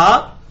نہیں تھا،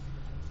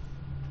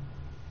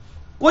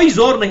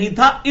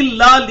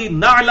 إِلَّا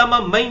لِنَعْلَمَ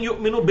مَن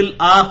يُؤْمِنُ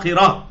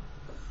بِالْآخِرَةِ،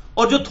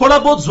 اور جو تھوڑا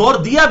بہت زور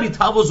دیا بھی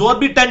تھا وہ زور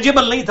بھی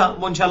ٹینجیبل نہیں تھا،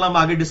 وہ انشاءاللہ ہم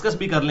آگے ڈسکس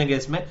بھی کر لیں گے.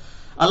 اس میں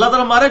اللہ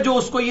تعالیٰ ہمارے جو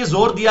اس کو یہ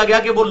زور دیا گیا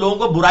کہ وہ لوگوں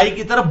کو برائی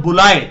کی طرف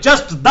بلائے،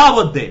 جسٹ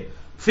دعوت دے،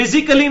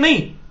 فزیکلی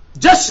نہیں،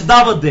 جسٹ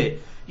دعوت دے.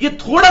 یہ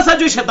تھوڑا سا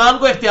جو شیطان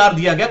کو اختیار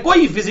دیا گیا،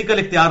 کوئی فزیکل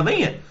اختیار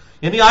نہیں ہے.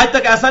 یعنی آج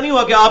تک ایسا نہیں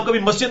ہوا کہ آپ کبھی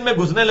مسجد میں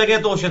گھسنے لگے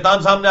تو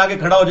شیطان سامنے آگے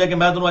کھڑا ہو جائے کہ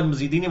میں تمہیں آج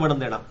مسجد ہی نہیں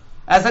بڑھن دینا،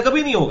 ایسا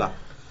کبھی نہیں ہوگا.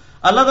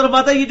 اللہ تعالیٰ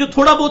بات ہے یہ جو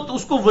تھوڑا بہت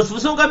اس کو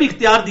وسوسوں کا بھی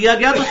اختیار دیا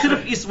گیا تو صرف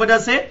اس وجہ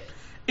سے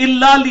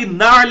الا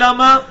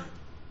لنعلم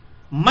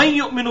من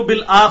یؤمن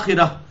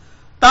بالآخرہ،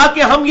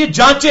 تاکہ ہم یہ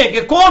جانچیں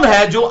کہ کون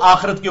ہے جو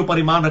آخرت کے اوپر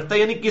ایمان رکھتا ہے.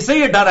 یعنی کسے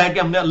یہ ڈر ہے کہ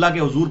ہم نے اللہ کے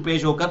حضور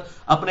پیش ہو کر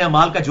اپنے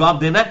اعمال کا جواب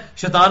دینا ہے.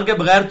 شیطان کے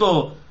بغیر تو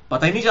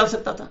پتہ ہی نہیں چل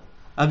سکتا تھا.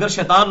 اگر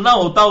شیطان نہ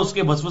ہوتا، اس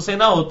کے وسوسے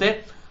نہ ہوتے،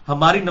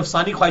 ہماری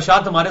نفسانی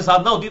خواہشات ہمارے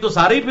ساتھ نہ ہوتی، تو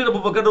سارے ہی پھر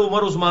ابوبکر،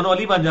 عمر، عثمان و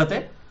علی بن جاتے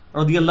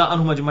رضی اللہ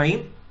عنہم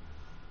اجمعین.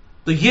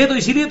 تو یہ تو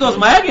اسی لیے تو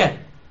آزمایا گیا ہے.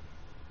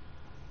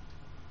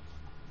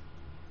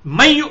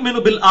 من یؤمن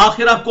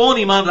بالآخرہ، کون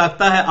ایمان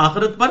رکھتا ہے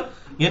آخرت پر،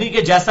 یعنی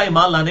کہ جیسا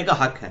ایمان لانے کا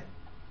حق ہے.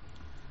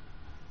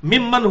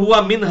 ممن ہوا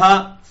منہا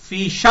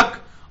فی شک،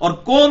 اور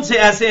کون سے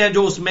ایسے ہیں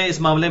جو اس میں اس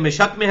معاملے میں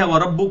شک میں ہے.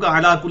 وَرَبُّكَ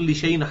عَلَىٰ كُلِّ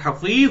شَيْءٍ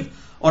حَفِيظٌ،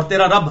 اور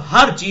تیرا رب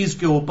ہر چیز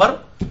کے اوپر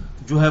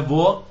جو ہے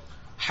وہ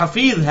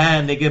حفیظ ہے،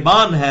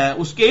 نگہبان ہے،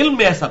 اس کے علم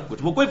میں ہے سب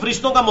کچھ. وہ کوئی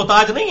فرشتوں کا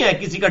محتاج نہیں ہے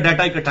کسی کا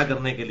ڈیٹا اکٹھا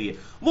کرنے کے لیے،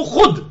 وہ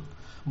خود.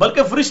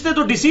 بلکہ فرشتے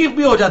تو ڈیسیو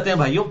بھی ہو جاتے ہیں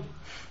بھائیوں.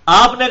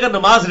 آپ نے اگر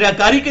نماز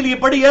ریاکاری کے لیے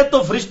پڑھی ہے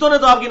تو فرشتوں نے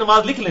تو آپ کی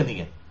نماز لکھ لینی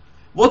ہے.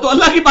 وہ تو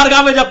اللہ کی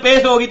بارگاہ میں جب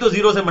پیش ہوگی تو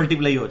 0 سے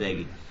ملٹیپلائی ہو جائے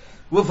گی.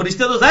 وہ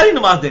فرشتے تو ظاہر ہی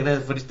نماز دیکھ رہے ہیں.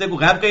 فرشتے کو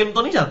غیب کا علم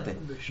تو نہیں جانتے،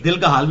 دل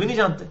کا حال بھی نہیں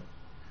جانتے.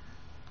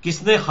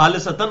 کس نے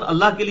خالصتاً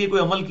اللہ کے لیے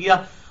کوئی عمل کیا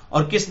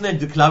اور کس نے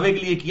دکھلاوے کے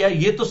لیے کیا،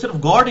 یہ تو صرف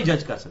گاڈ ہی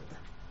جج کر سکتا ہے.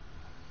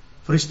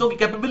 فرشتوں کی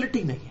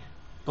کیپیبلٹی نہیں ہے.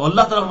 تو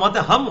اللہ تعالیٰ فرماتے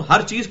ہیں ہم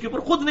ہر چیز کے اوپر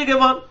خود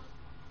نگہبان.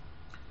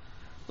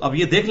 تو اب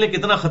یہ دیکھ لیں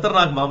کتنا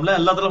خطرناک معاملہ ہے.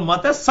 اللہ تعالیٰ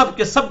فرماتا ہے سب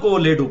کے سب کو وہ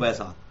لے ڈوبا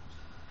ایسا.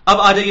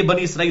 اب آ جائیے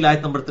بنی اسرائیل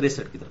آیت نمبر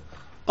 63 کی طرف.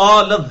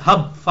 قال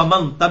اذهب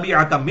فمن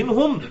تبعك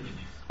منهم.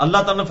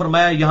 اللہ تعالیٰ نے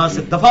فرمایا یہاں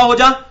سے دفع ہو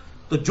جا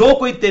تو جو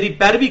کوئی تیری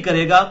پیروی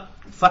کرے گا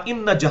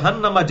فإن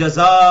جہنم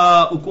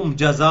جزاؤکم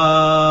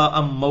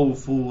جزاء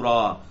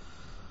موفورا.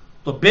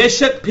 تو بے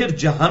شک پھر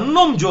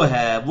جہنم جو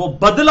ہے وہ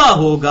بدلہ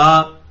ہوگا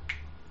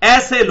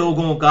ایسے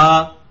لوگوں کا،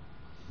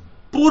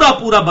 پورا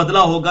پورا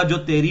بدلہ ہوگا جو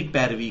تیری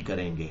پیروی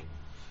کریں گے.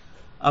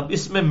 اب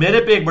اس میں میرے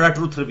پہ ایک بڑا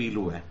ٹروتھ ریویل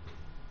ہوا ہے.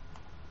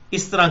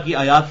 اس طرح کی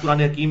آیات قرآن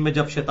حکیم میں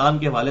جب شیطان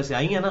کے حوالے سے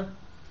آئی ہیں نا،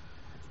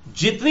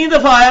 جتنی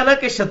دفعہ آیا نا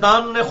کہ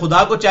شیطان نے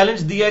خدا کو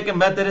چیلنج دیا ہے کہ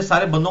میں تیرے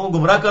سارے بندوں کو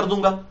گمراہ کر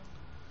دوں گا،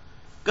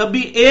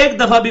 کبھی ایک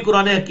دفعہ بھی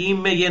قرآن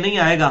حکیم میں یہ نہیں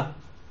آئے گا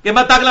کہ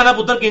میں تاکلا نہ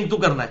پتر کنگ تو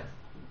کرنا ہے.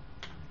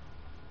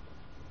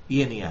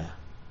 یہ نہیں آیا.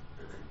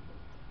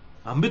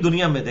 ہم بھی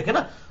دنیا میں دیکھیں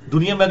نا،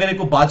 دنیا میں اگر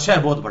ایک بادشاہ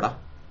ہے بہت بڑا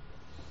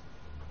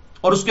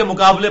اور اس کے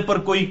مقابلے پر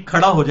کوئی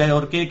کھڑا ہو جائے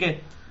اور کہ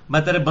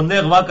میں تیرے بندے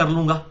اغوا کر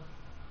لوں گا،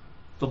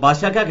 تو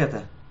بادشاہ کیا کہتا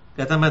ہے؟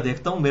 کہتا ہے میں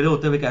دیکھتا ہوں میرے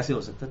ہوتے ہوئے کیسے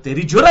ہو سکتا ہے.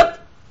 تیری جرت.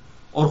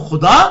 اور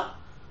خدا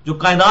جو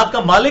کائنات کا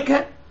مالک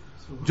ہے،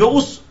 جو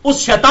اس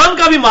شیطان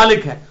کا بھی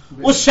مالک ہے،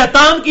 اس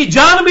شیطان کی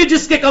جان بھی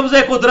جس کے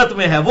قبضے قدرت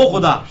میں ہے، وہ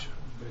خدا.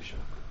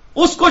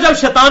 اس کو جب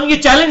شیطان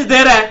یہ چیلنج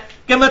دے رہا ہے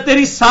کہ میں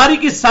تیری ساری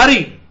کی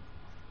ساری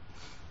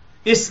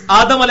اس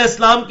آدم علیہ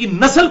السلام کی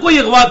نسل کو ہی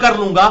اغوا کر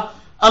لوں گا،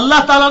 اللہ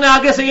تعالیٰ نے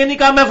آگے سے یہ نہیں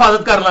کہا میں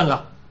حفاظت کر لوں گا.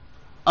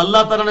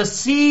 اللہ تعالیٰ نے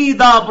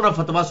سیدھا اپنا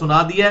فتویٰ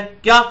سنا دیا ہے.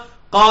 کیا؟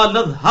 قال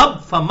اذهب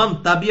فمن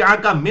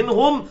تبعك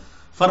منهم.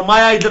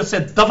 فرمایا ادھر سے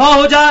دفع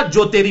ہو جا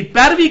جو تیری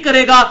پیروی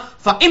کرے گا.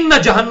 فإن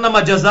جہنم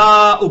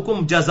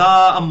جزاؤکم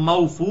جزاء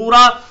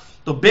موفورا.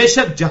 تو بے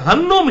شک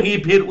جہنم ہی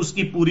پھر اس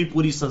کی پوری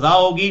پوری سزا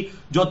ہوگی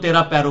جو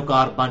تیرا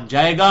پیروکار بن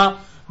جائے گا.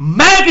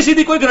 میں کسی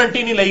دی کوئی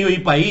گارنٹی نہیں لئی ہوئی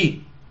بھائی،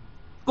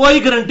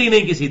 کوئی گارنٹی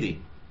نہیں کسی دی.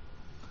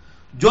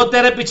 جو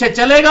تیرے پیچھے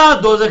چلے گا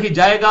دوزخ ہی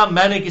جائے گا.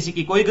 میں نے کسی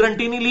کی کوئی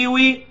گارنٹی نہیں لی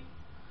ہوئی.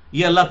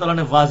 یہ اللہ تعالیٰ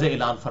نے واضح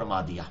اعلان فرما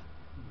دیا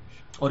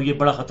اور یہ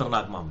بڑا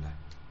خطرناک معاملہ ہے.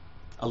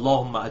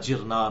 اللہم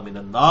اجرنا من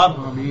النار،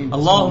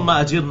 اللہم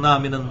اجرنا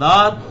من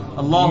النار،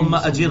 اللہم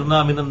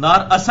اجرنا من النار.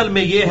 اصل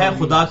میں یہ ہے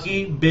خدا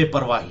کی بے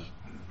پرواہی.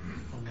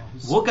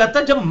 وہ کہتا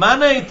ہے جب میں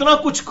نے اتنا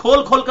کچھ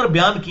کھول کھول کر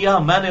بیان کیا،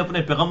 میں نے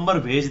اپنے پیغمبر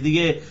بھیج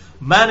دیے،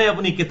 میں نے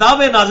اپنی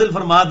کتابیں نازل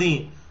فرما دی،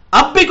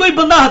 اب بھی کوئی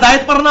بندہ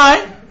ہدایت پر نہ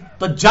آئے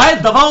تو جائے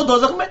دفع ہو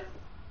دوزخ میں،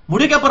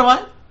 مجھے کیا پرواہ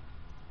ہے.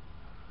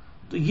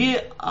 تو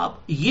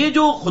یہ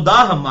جو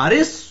خدا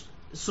ہمارے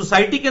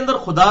سوسائٹی کے اندر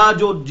خدا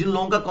جو جن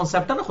لوگوں کا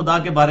کانسیپٹ ہے نا خدا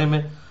کے بارے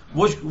میں،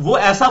 وہ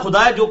ایسا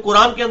خدا ہے جو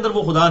قرآن کے اندر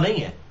وہ خدا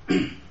نہیں ہے،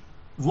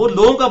 وہ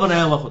لوگوں کا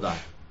بنایا ہوا خدا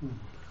ہے.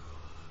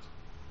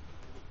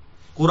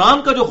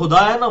 قرآن کا جو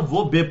خدا ہے نا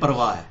وہ بے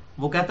پرواہ ہے.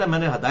 وہ کہتا ہے میں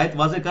نے ہدایت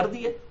واضح کر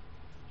دی ہے،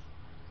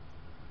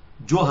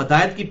 جو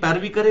ہدایت کی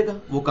پیروی کرے گا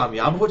وہ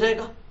کامیاب ہو جائے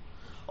گا،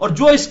 اور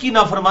جو اس کی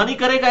نافرمانی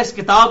کرے گا اس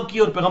کتاب کی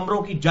اور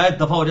پیغمبروں کی جائے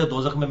دفع ہو جائے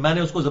دوزخ میں. میں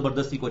نے اس کو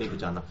زبردستی کو نہیں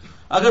بچانا.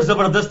 اگر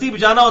زبردستی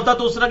بچانا ہوتا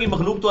تو اس طرح کی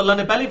مخلوق تو اللہ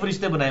نے پہلے ہی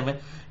فرشتے بنائے ہوئے.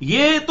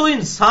 یہ تو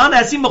انسان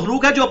ایسی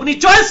مخلوق ہے جو اپنی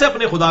چوائس سے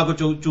اپنے خدا کو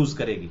چوز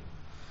کرے گی.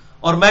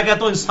 اور میں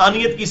کہتا ہوں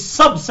انسانیت کی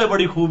سب سے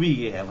بڑی خوبی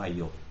یہ ہے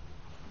بھائیو،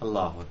 اللہ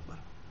اکبر،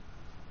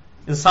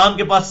 انسان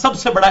کے پاس سب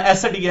سے بڑا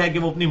ایسٹ یہ ہے کہ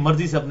وہ اپنی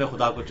مرضی سے اپنے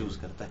خدا کو چوز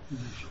کرتا ہے.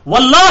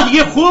 واللہ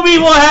یہ خوبی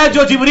وہ ہے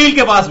جو جبریل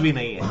کے پاس بھی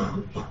نہیں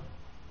ہے.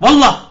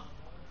 واللہ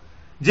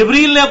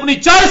جبریل نے اپنی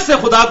چوائس سے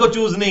خدا کو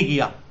چوز نہیں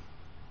کیا.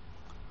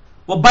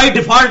 وہ بائی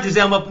ڈیفالٹ، جسے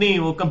ہم اپنی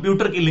وہ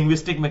کمپیوٹر کی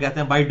لنگوسٹک میں کہتے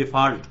ہیں بائی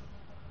ڈیفالٹ،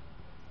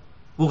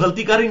 وہ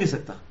غلطی کر ہی نہیں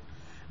سکتا.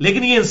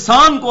 لیکن یہ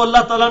انسان کو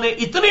اللہ تعالیٰ نے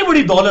اتنی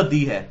بڑی دولت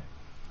دی ہے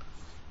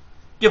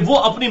کہ وہ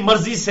اپنی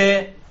مرضی سے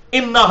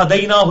انا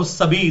ہدیناہ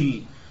السبیل،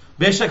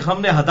 بے شک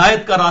ہم نے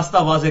ہدایت کا راستہ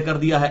واضح کر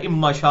دیا ہے،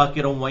 اما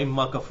شاکرا و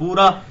اما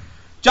کفورا.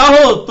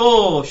 چاہو تو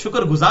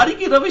شکر گزاری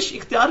کی روش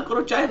اختیار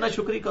کرو، چاہے نہ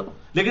شکری کرو.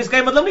 لیکن اس کا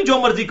یہ مطلب نہیں جو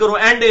مرضی کرو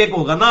اینڈ ایک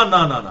ہوگا، نہ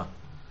نہ نہ نہ،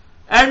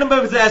 اینڈ میں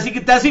ایسی کی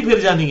تیسی پھر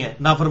جانی ہے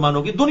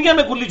نافرمانوں کی. دنیا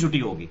میں کلی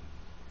چھٹی ہوگی.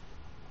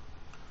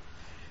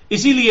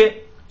 اسی لیے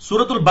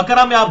سورۃ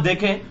البقرہ میں آپ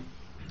دیکھیں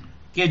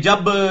کہ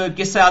جب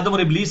قصہ آدم اور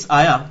ابلیس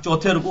آیا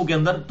چوتھے رکوع کے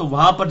اندر، تو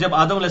وہاں پر جب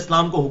آدم علیہ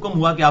السلام کو حکم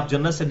ہوا کہ آپ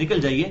جنت سے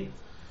نکل جائیے،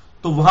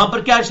 تو وہاں پر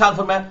کیا ارشاد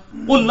فرمایا؟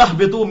 قُلْ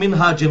اهْبِطُوا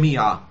مِنْهَا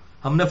جَمِيعًا.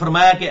 ہم نے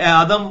فرمایا کہ اے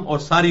آدم اور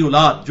ساری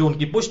اولاد جو ان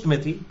کی پشت میں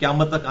تھی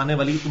قیامت تک آنے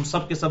والی، تم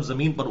سب کے سب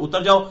زمین پر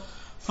اتر جاؤ.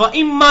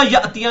 فَإِمَّا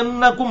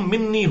يَأْتِيَنَّكُم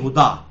مِّنِّي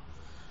هُدًى.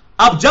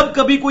 اب جب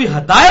کبھی کوئی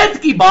ہدایت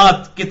کی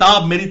بات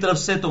کتاب میری طرف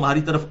سے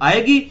تمہاری طرف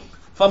آئے گی،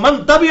 فمن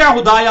تبع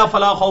ہدایا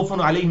فلا خوف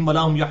علیہم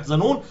ولا هم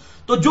يحزنون،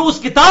 تو جو اس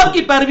کتاب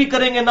کی پیروی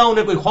کریں گے نہ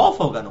انہیں کوئی خوف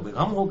ہوگا نہ کوئی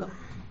غم ہوگا.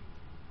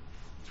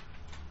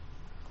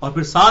 اور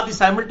پھر ساتھ ہی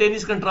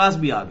سائملٹینیس کنٹراسٹ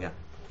بھی آ گیا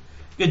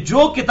کہ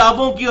جو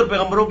کتابوں کی اور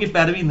پیغمبروں کی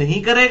پیروی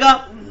نہیں کرے گا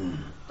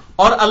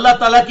اور اللہ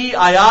تعالیٰ کی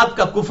آیات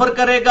کا کفر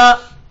کرے گا،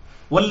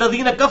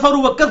 والذین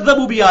کفروا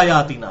وکذبوا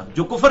بآیاتنا،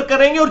 جو کفر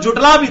کریں گے اور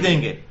جھٹلا بھی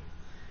دیں گے.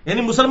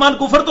 یعنی مسلمان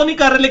کفر تو نہیں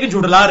کر رہے لیکن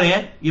جھٹلا رہے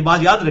ہیں، یہ بات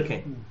یاد رکھیں.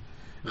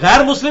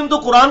 غیر مسلم تو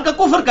قرآن کا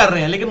کفر کر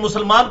رہے ہیں لیکن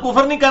مسلمان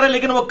کفر نہیں کر رہے،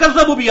 لیکن وہ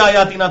کذبوا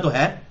بآیاتنا تو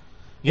ہے،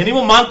 یعنی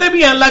وہ مانتے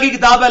بھی ہیں اللہ کی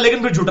کتاب ہے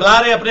لیکن پھر جھٹلا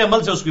رہے ہیں، اپنے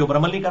عمل سے اس کے اوپر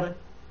عمل نہیں کر رہے.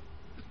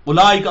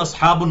 اولئک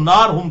اصحاب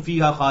النار هم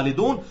فیہا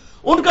خالدون،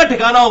 ان کا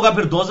ٹھکانہ ہوگا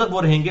پھر دوزخ،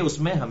 وہ رہیں گے اس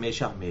میں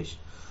ہمیشہ ہمیشہ.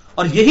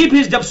 اور یہی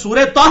بھی جب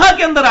سورہ طٰہٰ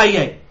کے اندر آئی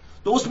ہے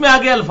تو اس میں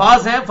آگے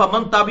الفاظ ہیں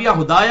فمن تبع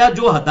ہدایا،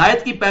 جو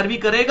ہدایت کی پیروی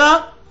کرے گا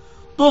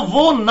تو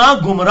وہ نہ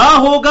گمراہ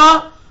ہوگا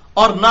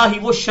اور نہ ہی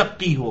وہ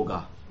شقی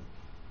ہوگا،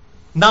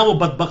 نہ وہ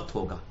بدبخت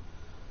ہوگا.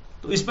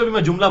 تو اس پہ بھی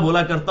میں جملہ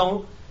بولا کرتا ہوں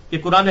کہ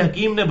قرآن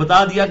حکیم نے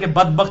بتا دیا کہ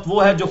بدبخت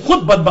وہ ہے جو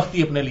خود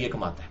بدبختی اپنے لیے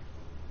کماتا ہے.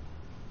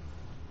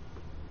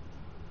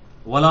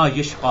 ولا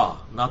یشقا،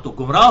 نہ تو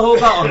گمراہ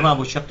ہوگا اور نہ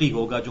وہ شقی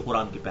ہوگا جو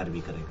قرآن کی پیروی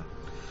کرے گا.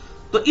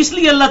 تو اس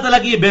لیے اللہ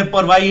تعالیٰ کی یہ بے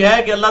پرواہی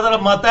ہے کہ اللہ تعالیٰ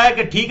مانتا ہے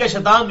کہ ٹھیک ہے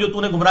شیطان جو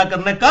تو نے گمراہ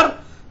کرنے کر،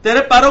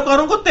 تیرے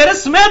پیروکاروں کو تیرے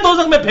سمیت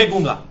دوزخ میں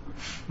پھینکوں گا،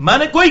 میں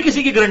نے کوئی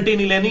کسی کی گارنٹی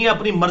نہیں لینی ہے،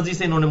 اپنی مرضی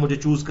سے انہوں نے مجھے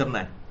چوز کرنا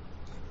ہے.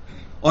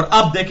 اور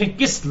اب دیکھیں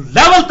کس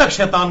لیول تک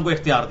شیطان کو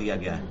اختیار دیا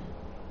گیا ہے.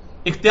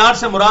 اختیار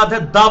سے مراد ہے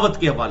دعوت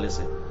کے حوالے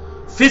سے،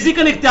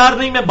 فزیکل اختیار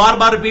نہیں. میں بار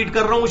بار ریپیٹ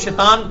کر رہا ہوں،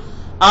 شیطان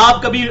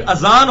آپ کبھی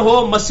اذان ہو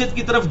مسجد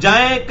کی طرف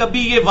جائیں، کبھی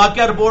یہ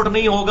واقعہ رپورٹ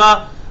نہیں ہوگا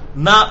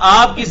نہ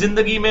آپ کی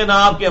زندگی میں نہ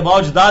آپ کے آباء و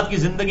اجداد کی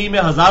زندگی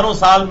میں ہزاروں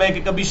سال میں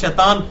کہ کبھی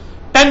شیطان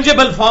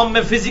ٹینجیبل فارم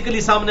میں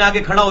فزیکلی سامنے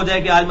آگے کھڑا ہو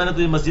جائے کہ آج میں نے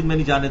تجھے مسجد میں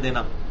نہیں جانے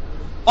دینا.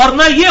 اور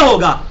نہ یہ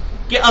ہوگا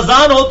کہ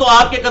اذان ہو تو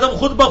آپ کے قدم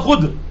خود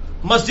بخود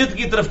مسجد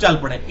کی طرف چل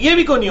پڑے، یہ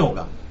بھی کوئی نہیں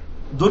ہوگا.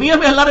 دنیا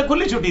میں اللہ نے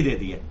کھلی چھٹی دے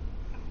دی ہے،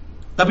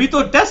 تبھی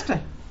تو ٹیسٹ ہے،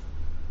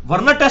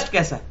 ورنہ ٹیسٹ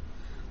کیسا ہے.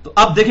 تو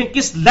اب دیکھیں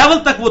کس لیول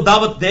تک وہ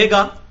دعوت دے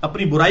گا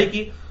اپنی برائی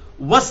کی.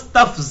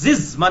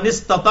 وَاسْتَفْزِزْ مَنِ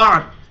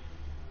اسْتَطَعْتَ،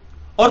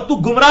 اور تو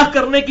گمراہ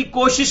کرنے کی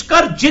کوشش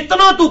کر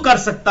جتنا تو کر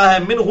سکتا ہے،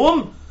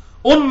 منہم،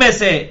 ان میں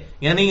سے،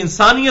 یعنی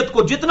انسانیت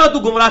کو جتنا تو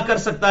گمراہ کر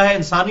سکتا ہے،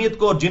 انسانیت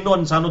کو اور جنوں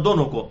انسانوں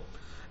دونوں کو،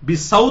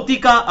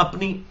 بِصَوْتِکَ، کا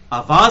اپنی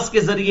آواز کے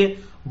ذریعے،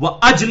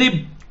 وَأَجْلِبْ،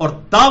 اور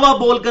دعویٰ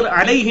بول کر،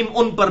 علیہم،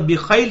 ان پر،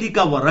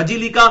 بِخَیْلِکَ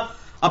وَرَجِلِکَ،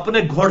 اپنے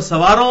گھوڑ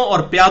سواروں اور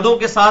پیادوں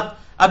کے ساتھ.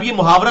 اب یہ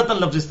محاورتاً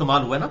لفظ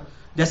استعمال ہوا ہے نا،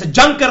 جیسے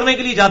جنگ کرنے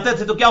کے لیے جاتے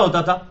تھے تو کیا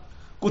ہوتا تھا،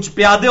 کچھ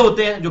پیادے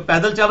ہوتے ہیں جو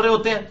پیدل چل رہے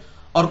ہوتے ہیں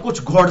اور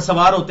کچھ گھوڑ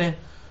سوار ہوتے ہیں.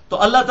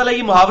 تو اللہ تعالیٰ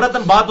یہ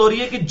محاورتاً بات ہو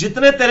رہی ہے کہ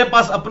جتنے تیرے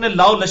پاس اپنے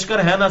لاؤ لشکر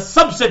ہیں نا،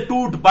 سب سے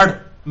ٹوٹ پڑ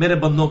میرے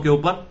بندوں کے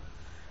اوپر،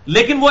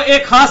 لیکن وہ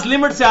ایک خاص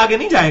لمٹ سے آگے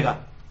نہیں جائے گا،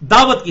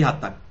 دعوت کی حد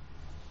تک.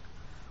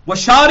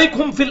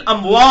 وَشَارِكْهُمْ فِي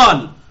الْأَمْوَالِ،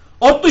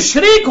 اور تو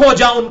شریک ہو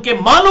جا ان کے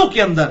مالوں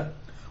کے اندر،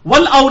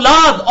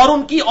 وَالْأَوْلَادِ، اور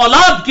ان کی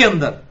اولاد کے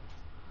اندر،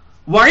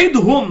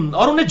 وَعِدْهُمْ،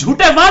 اور انہیں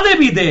جھوٹے وعدے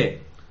بھی دے،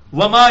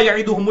 وَمَا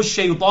يَعِدُهُمُ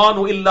الشَّيْطَانُ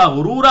إِلَّا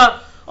غُرُورًا،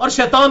 اور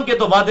شیطان کے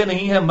تو وعدے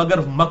نہیں ہیں مگر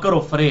مکر و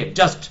فریب،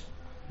 جسٹ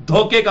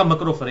دھوکے کا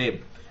مکر و فریب.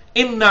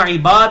 ان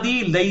عبادی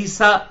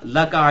لیس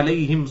لک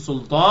علیہم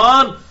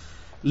سلطان،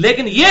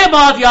 لیکن یہ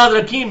بات یاد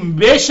رکھیں،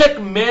 بے شک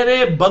میرے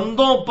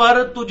بندوں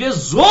پر تجھے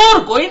زور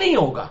کوئی نہیں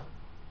ہوگا.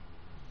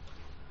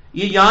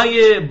 یہاں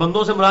یہ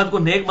بندوں سے مراد کو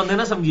نیک بندے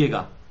نہ سمجھیے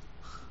گا،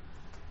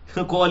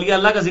 کو اولیاء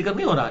اللہ کا ذکر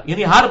نہیں ہو رہا،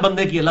 یعنی ہر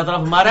بندے کی اللہ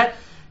تعالیٰ فرما رہا ہے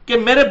کہ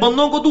میرے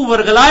بندوں کو تو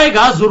ورگلائے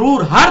گا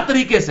ضرور ہر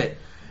طریقے سے،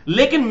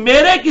 لیکن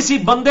میرے کسی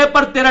بندے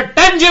پر تیرا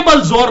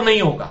ٹینجیبل زور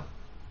نہیں ہوگا.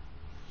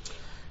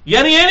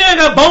 یعنی یہ نہیں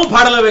ہوگا بہو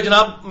پھاڑ لے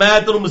جناب میں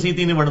تینوں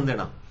مسیتی نہیں بڑھن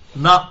دینا،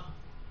 نہ،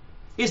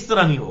 اس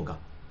طرح نہیں ہوگا.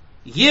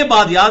 یہ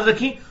بات یاد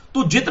رکھیں،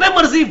 تو جتنے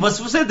مرضی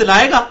وسوسے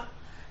دلائے گا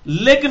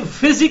لیکن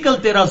فزیکل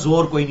تیرا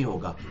زور کوئی نہیں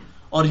ہوگا.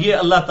 اور یہ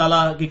اللہ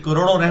تعالیٰ کی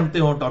کروڑوں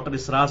رحمتیں ہوں ڈاکٹر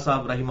اسرار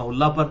صاحب رحمہ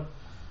اللہ پر،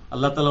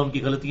 اللہ تعالیٰ ان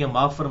کی غلطیاں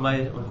معاف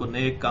فرمائے، ان کو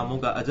نیک کاموں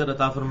کا اجر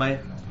عطا فرمائے.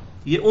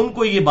 یہ ان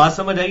کو یہ بات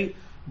سمجھ آئی.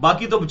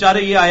 باقی تو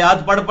بےچارے یہ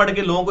آیات پڑھ پڑھ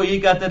کے لوگوں کو یہی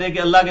کہتے رہے کہ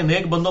اللہ کے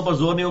نیک بندوں پر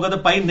زور نہیں ہوگا. تو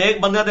بھائی نیک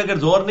بندے اگر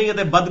زور نہیں ہے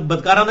تو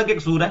بدکارانہ کے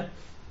قصور ہے،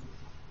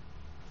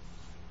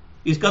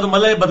 اس کا تو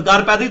مطلب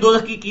بدکار پیدا ہی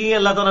دوزخ کی ہے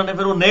اللہ تعالیٰ نے،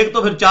 پھر وہ نیک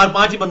تو پھر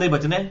 4-5 ہی بندے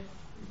بچنے ہیں.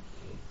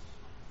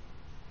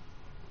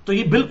 تو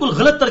یہ بالکل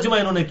غلط ترجمہ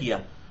انہوں نے کیا.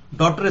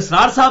 ڈاکٹر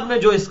اسرار صاحب نے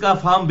جو اس کا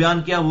فہم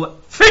بیان کیا وہ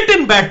فٹ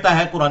ان بیٹھتا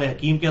ہے قرآن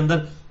حکیم کے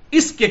اندر.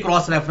 اس کے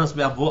کراس ریفرنس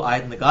میں آپ وہ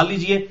آیت نکال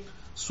لیجئے،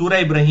 سورہ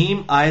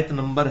ابراہیم آیت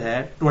نمبر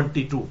ہے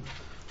 22،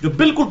 جو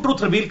بالکل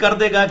ٹروتھ ریویل کر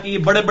دے گا کہ یہ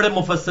بڑے بڑے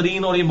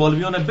مفسرین اور یہ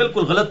مولویوں نے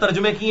بالکل غلط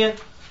ترجمے کیے ہیں،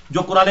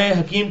 جو قرآن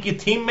حکیم کی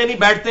تھیم میں نہیں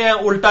بیٹھتے ہیں،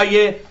 الٹا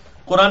یہ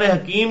قرآن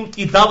حکیم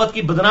کی دعوت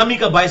کی بدنامی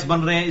کا باعث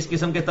بن رہے ہیں اس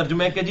قسم کے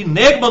ترجمے کہ جی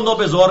نیک بندوں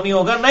پہ زور نہیں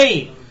ہوگا.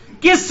 نہیں،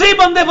 کسی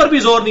بندے پر بھی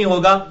زور نہیں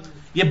ہوگا.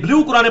 یہ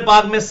بلو قرآن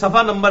پاک میں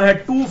صفحہ نمبر ہے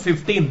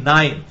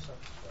 259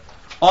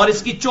 اور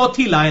اس کی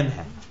چوتھی لائن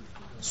ہے،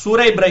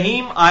 سورہ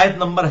ابراہیم آیت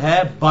نمبر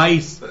ہے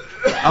 22.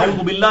 اعوذ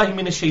باللہ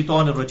من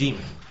الشیطان الرجیم.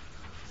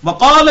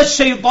 وقال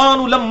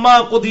الشیطان لما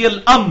قضی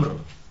الامر،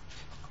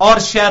 اور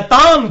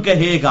شیطان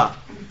کہے گا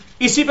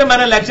اسی پہ میں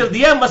نے لیکچر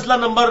دیا ہے، مسئلہ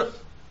نمبر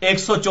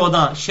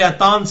 114،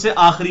 شیطان سے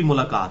آخری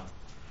ملاقات.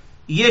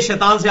 یہ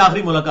شیطان سے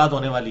آخری ملاقات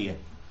ہونے والی ہے.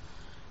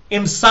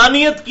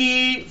 انسانیت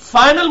کی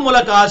فائنل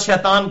ملاقات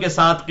شیطان کے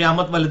ساتھ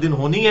قیامت والے دن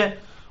ہونی ہے.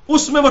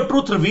 اس میں وہ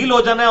ٹروتھ ریویل ہو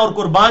جانا ہے، اور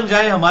قربان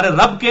جائیں ہمارے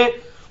رب کے،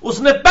 اس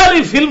نے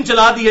پہلی فلم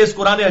چلا دی ہے اس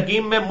قرآن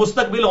حکیم میں،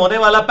 مستقبل ہونے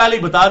والا پہلے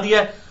ہی بتا دیا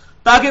ہے،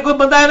 تاکہ کوئی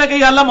بندہ ہے نا کہ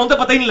یا اللہ مجھے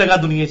پتہ ہی نہیں لگا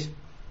دنیا سے.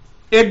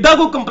 ایڈا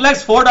کو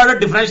complex fourth order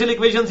differential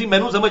equation سی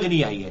مینوں سمجھ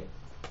نہیں آئی ہے،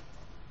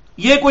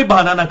 یہ کوئی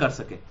بہانہ نہ کر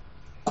سکے،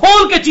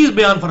 کھول کے چیز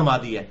بیان فرما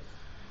دی ہے.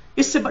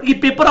 اس سے یہ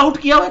پیپر آؤٹ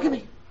کیا ہوا ہے کہ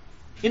نہیں؟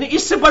 یعنی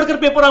اس سے پڑھ کر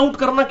پیپر آؤٹ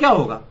کرنا کیا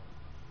ہوگا؟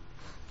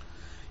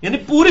 یعنی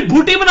پوری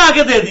بوٹی بنا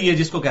کے دے دی ہے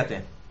جس کو کہتے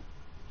ہیں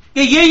کہ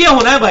یہ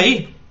ہونا ہے بھائی.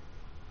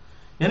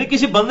 یعنی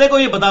کسی بندے کو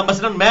یہ بتا،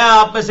 مثلا میں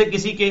آپ میں سے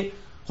کسی کے،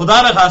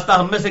 خدا نہ خواستہ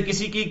ہم میں سے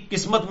کسی کی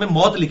قسمت میں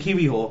موت لکھی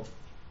ہوئی ہو،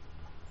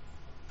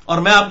 اور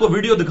میں آپ کو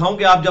ویڈیو دکھاؤں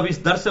کہ آپ جب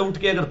اس در سے اٹھ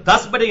کے اگر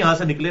 10 بجے یہاں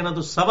سے نکلے نا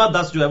تو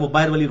 10:15 جو ہے وہ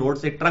باہر والی روڈ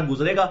سے ایک ٹرک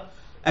گزرے گا،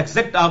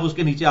 ایگزیکٹ آپ اس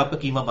کے نیچے آپ کا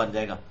قیمہ بن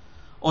جائے گا،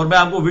 اور میں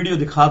آپ کو ویڈیو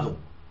دکھا دوں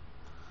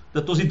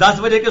تو تسی 10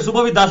 بجے کے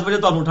صبح بھی 10 بجے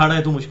تو اٹھانا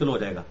ہے تو مشکل ہو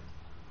جائے گا.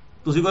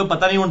 تسی کوئی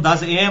پتہ نہیں ہوں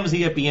 10 AM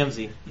سی یا PM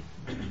سی،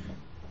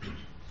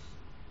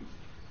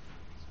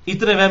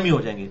 اتنے وہمی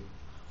ہو جائیں گے.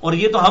 اور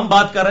یہ تو ہم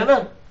بات کر رہے ہیں نا،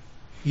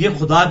 یہ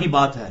خدا کی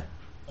بات ہے.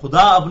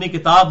 خدا اپنی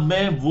کتاب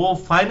میں وہ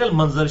فائنل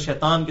منظر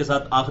شیطان کے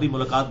ساتھ آخری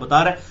ملاقات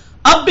بتا رہا ہے.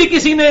 اب بھی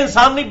کسی نے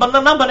انسان نہیں بننا،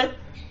 نہ بنے،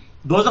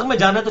 دوزخ میں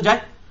جانا تو جائے.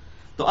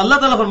 تو اللہ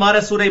تعالیٰ فرما رہا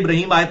ہے سورہ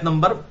ابراہیم آیت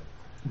نمبر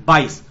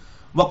 22،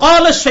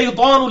 وقال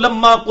الشیطان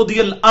لما قضی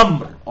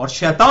الامر، اور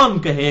شیطان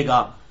کہے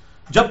گا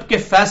جبکہ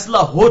فیصلہ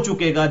ہو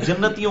چکے گا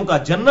جنتیوں کا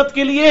جنت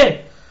کے لیے،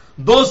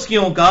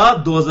 دوزخیوں کا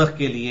دوزخ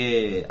کے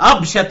لیے.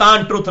 اب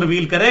شیطان ٹروتھ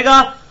ریویل کرے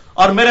گا،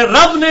 اور میرے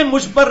رب نے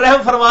مجھ پر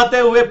رحم فرماتے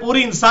ہوئے،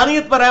 پوری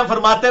انسانیت پر رحم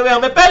فرماتے ہوئے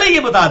ہمیں پہلے یہ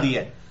بتا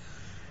دیا ہے،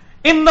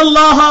 ان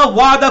اللہ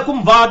وعدکم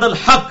وعد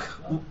الحق.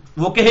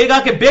 وہ کہے گا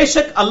کہ بے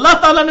شک اللہ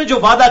تعالیٰ نے جو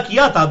وعدہ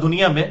کیا تھا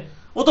دنیا میں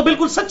وہ تو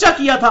بالکل سچا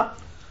کیا تھا.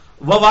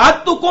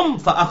 ووعدتکم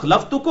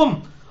فاخلفتکم،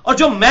 اور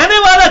جو میں نے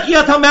وعدہ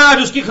کیا تھا میں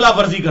آج اس کی خلاف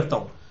ورزی کرتا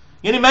ہوں.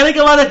 یعنی میں نے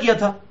کیا وعدہ کیا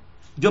تھا؟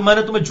 جو میں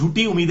نے تمہیں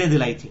جھوٹی امیدیں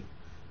دلائی تھی،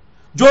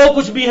 جو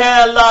کچھ بھی ہے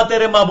اللہ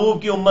تیرے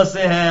محبوب کی امت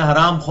سے ہیں،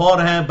 حرام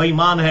خور ہیں، بے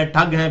ایمان ہیں،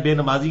 ٹھگ ہیں، بے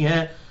نمازی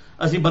ہیں،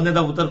 اسی بندے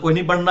دا پتر کوئی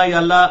نہیں پڑھنا، یا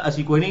اللہ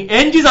اسی کوئی نہیں،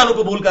 این چیزاں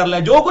قبول کر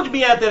لے، جو کچھ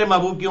بھی ہے تیرے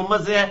محبوب کی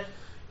امت سے ہے.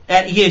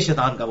 یہ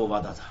شیطان کا وہ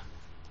وعدہ تھا.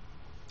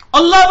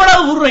 اللہ بڑا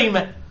غفور رحیم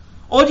ہے.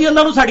 او جی اللہ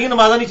نو ساڑی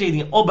نمازاں نہیں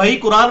چاہیے. او بھائی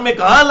قرآن میں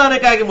کہا اللہ نے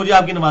کہا کہ مجھے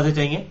آپ کی نمازیں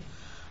چاہیے؟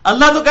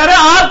 اللہ تو کہہ رہے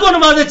ہیں آپ کو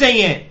نمازیں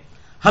چاہیے.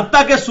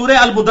 حتیٰ کہ سورہ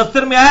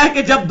المدثر میں آیا ہے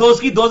کہ جب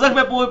دوزخ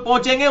میں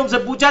پہنچیں گے ان سے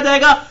پوچھا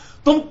جائے گا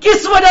تم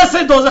کس وجہ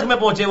سے دوزخ میں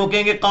پہنچے؟ وہ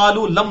کہیں گے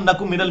قالوا لم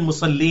نک من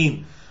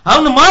المصلین،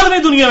 ہم نماز میں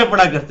دنیا میں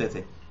پڑھا کرتے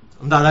تھے.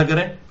 اندازہ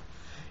کریں،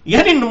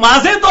 یعنی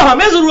نمازیں تو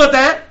ہمیں ضرورت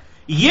ہے.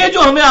 یہ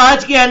جو ہمیں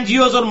آج کے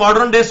NGOs اور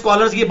ماڈرن ڈے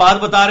اسکالرز یہ بات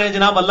بتا رہے ہیں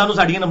جناب اللہ نو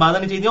ساڑی نمازیں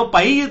نہیں چاہیے،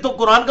 بھائی یہ تو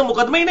قرآن کا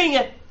مقدمہ ہی نہیں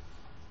ہے.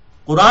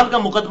 قرآن کا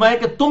مقدمہ ہے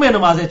کہ تمہیں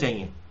نمازیں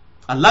چاہیے،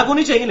 اللہ کو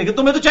نہیں چاہیے لیکن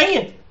تمہیں تو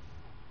چاہیے.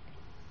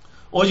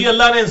 او جی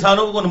اللہ نے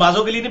انسانوں کو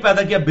نمازوں کے لیے نہیں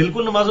پیدا کیا،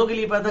 بالکل نمازوں کے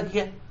لیے پیدا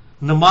کیا.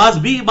 نماز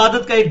بھی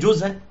عبادت کا ایک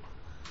جز ہے،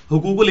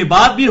 حقوق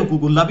العباد بھی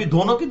حقوق اللہ بھی،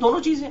 دونوں کی دونوں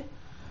چیزیں.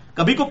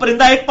 کبھی کو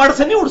پرندہ ایک پڑ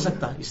سے نہیں اڑ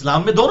سکتا.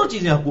 اسلام میں دونوں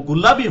چیزیں، حقوق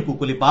اللہ بھی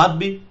حقوق العباد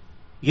بھی،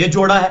 یہ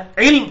جوڑا ہے.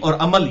 علم اور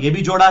عمل یہ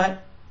بھی جوڑا ہے.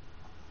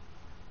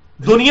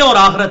 دنیا اور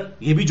آخرت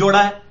یہ بھی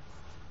جوڑا ہے.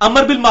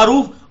 امر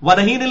بالمعروف و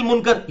نہی عن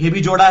المنکر یہ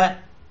بھی جوڑا ہے.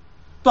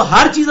 تو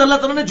ہر چیز اللہ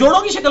تعالیٰ نے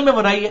جوڑوں کی شکل میں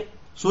بنائی ہے.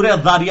 سورہ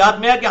الذاریات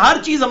میں ہے کہ ہر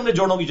چیز ہم نے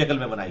جوڑوں کی شکل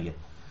میں بنائی ہے.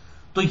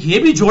 تو یہ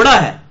بھی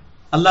جوڑا ہے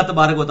اللہ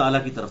تبارک و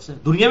تعالیٰ کی طرف سے.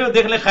 دنیا میں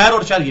دیکھ لیں خیر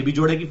اور شر یہ بھی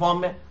جوڑے کی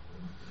فارم میں.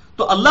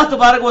 تو اللہ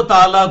تبارک و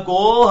تعالیٰ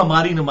کو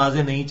ہماری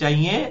نمازیں نہیں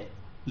چاہیے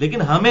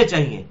لیکن ہمیں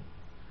چاہیے.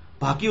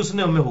 باقی اس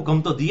نے ہمیں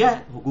حکم تو دیا ہے،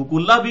 حقوق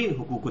اللہ بھی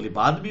حقوق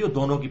العباد بھی، اور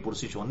دونوں کی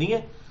پرسش ہونی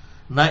ہے.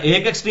 نہ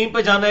ایک ایکسٹریم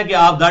پہ جانا ہے کہ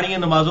آپ داڑھی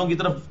نمازوں کی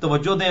طرف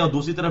توجہ دیں اور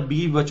دوسری طرف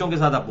بیوی بچوں کے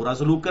ساتھ آپ برا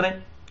سلوک کریں،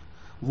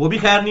 وہ بھی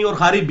خیر نہیں. اور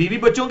خالی بیوی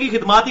بچوں کی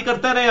خدمات ہی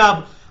کرتے رہے آپ،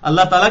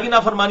 اللہ تعالیٰ کی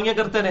نافرمانیاں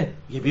کرتے رہے،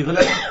 یہ بھی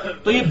غلط ہے.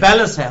 تو یہ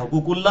بیلنس ہے،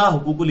 حقوق اللہ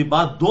حقوق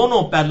العباد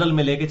دونوں پیرلل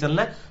میں لے کے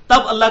چلنا ہے،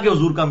 تب اللہ کے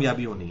حضور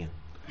کامیابی ہونی ہے.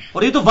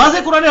 اور یہ تو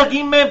واضح قرآن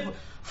حکیم میں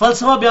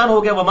فلسفہ بیان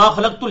ہو گیا، وما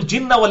خلقت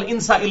الجن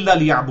والانس الا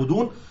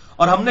لیعبدون.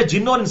 اور ہم نے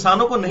جنوں اور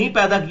انسانوں کو نہیں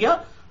پیدا کیا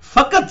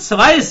فقط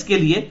سوائے اس کے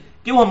لیے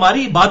کہ وہ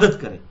ہماری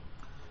عبادت کریں.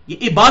 یہ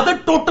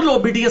عبادت ٹوٹل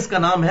اوبیڈینس کا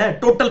نام ہے،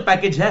 ٹوٹل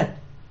پیکج ہے.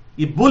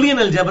 یہ بولین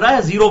الجبرا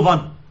ہے 0-1،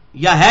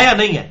 یا ہے یا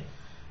نہیں ہے.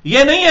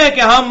 یہ نہیں ہے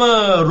کہ ہم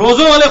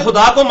روزوں والے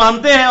خدا کو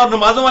مانتے ہیں اور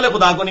نمازوں والے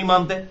خدا کو نہیں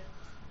مانتے.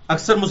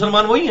 اکثر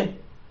مسلمان وہی ہیں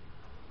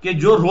کہ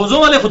جو روزوں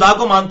والے خدا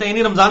کو مانتے ہیں،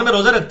 یعنی رمضان میں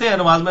روزے رکھتے ہیں،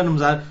 نماز میں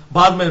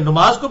بعد میں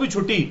نماز کو بھی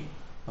چھٹی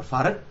اور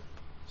فارغ.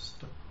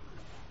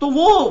 تو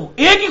وہ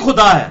ایک ہی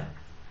خدا ہے،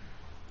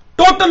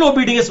 ٹوٹل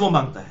اوبیڈینس وہ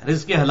مانگتا ہے.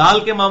 رزق حلال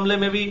کے معاملے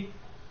میں بھی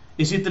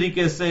اسی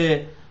طریقے سے،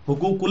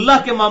 حقوق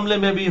اللہ کے معاملے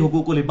میں بھی،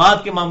 حقوق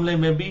العباد کے معاملے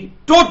میں بھی،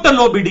 ٹوٹل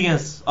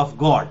اوبیڈینس آف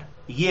گاڈ،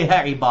 یہ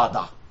ہے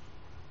عبادہ.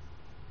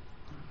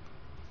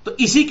 تو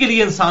اسی کے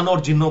لیے انسانوں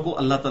اور جنوں کو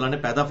اللہ تعالیٰ نے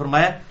پیدا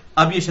فرمایا.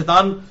 اب یہ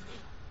شیطان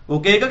وہ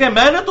کہے گا کہ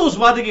میں نے تو اس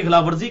وعدے کی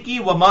خلاف ورزی کی،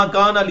 وما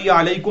کان علی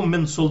علیکم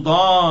من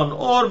سلطان،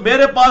 اور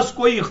میرے پاس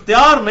کوئی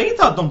اختیار نہیں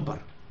تھا تم پر.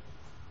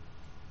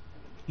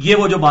 یہ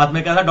وہ جو بات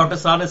میں کہا تھا، ڈاکٹر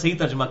صاحب نے صحیح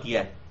ترجمہ کیا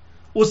ہے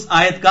اس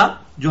آیت کا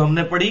جو ہم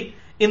نے پڑھی،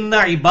 ان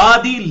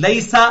عبادی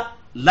لیسا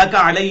لک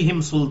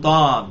علیہم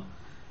سلطان،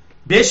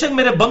 بے شک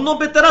میرے بندوں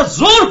پہ تیرا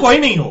زور کوئی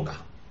نہیں ہوگا.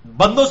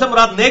 بندوں سے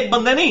مراد نیک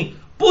بندے نہیں،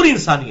 پوری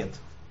انسانیت،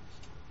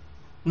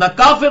 نہ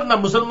کافر نہ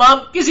مسلمان،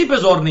 کسی پہ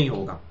زور نہیں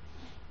ہوگا.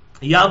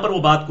 یہاں پر وہ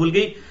بات کھل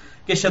گئی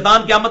کہ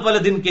شیطان قیامت والے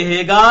دن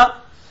کہے گا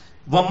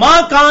وما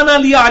کان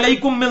لی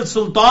علیکم من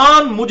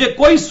سلطان، مجھے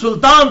کوئی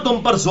سلطان تم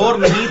پر زور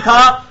نہیں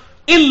تھا،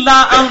 الا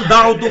ان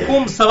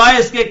دعوتکم، سوائے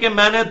اس کے کہ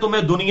میں نے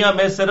تمہیں دنیا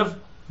میں صرف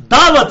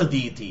دعوت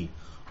دی تھی.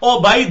 او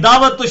بھائی،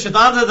 دعوت تو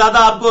شیطان سے زیادہ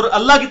آپ کو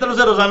اللہ کی طرف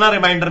سے روزانہ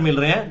ریمائنڈر مل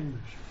رہے ہیں.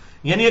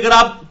 یعنی اگر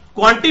آپ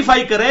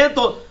کوانٹیفائی کریں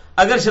تو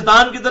اگر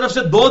شیطان کی طرف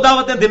سے 2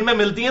 دعوتیں دن میں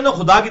ملتی ہیں تو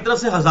خدا کی طرف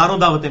سے ہزاروں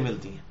دعوتیں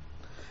ملتی ہیں.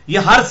 یہ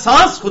ہر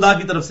سانس خدا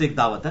کی طرف سے ایک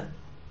دعوت ہے.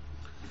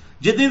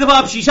 جتنی دفعہ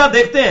آپ شیشہ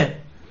دیکھتے ہیں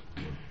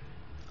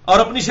اور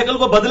اپنی شکل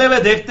کو بدلے ہوئے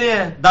دیکھتے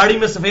ہیں، داڑھی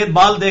میں سفید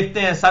بال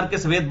دیکھتے ہیں، سر کے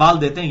سفید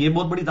بال دیتے ہیں، یہ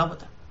بہت بڑی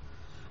دعوت ہے.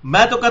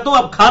 میں تو کہتا ہوں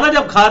آپ کھانا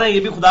جب کھا رہے ہیں یہ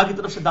بھی خدا کی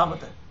طرف سے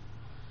دعوت ہے.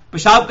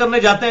 پیشاب کرنے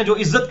جاتے ہیں، جو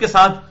عزت کے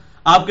ساتھ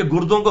آپ کے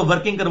گردوں کو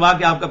ورکنگ کروا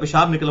کے آپ کا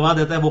پیشاب نکلوا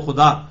دیتا ہے وہ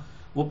خدا،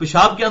 وہ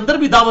پیشاب کے اندر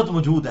بھی دعوت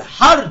موجود ہے.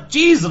 ہر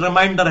چیز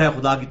ریمائنڈر ہے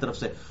خدا کی طرف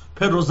سے.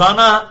 پھر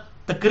روزانہ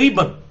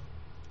تقریباً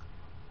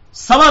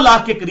 1.25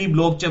 لاکھ کے قریب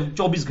لوگ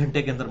 24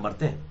 گھنٹے کے اندر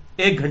مرتے ہیں.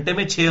 1 گھنٹے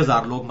میں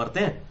 6000 لوگ مرتے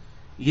ہیں.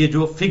 یہ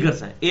جو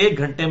فگرز ہیں، 1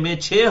 گھنٹے میں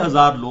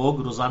 6000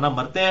 لوگ روزانہ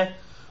مرتے ہیں،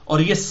 اور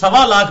یہ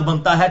 1.25 لاکھ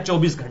بنتا ہے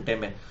 24 گھنٹے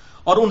میں.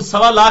 اور ان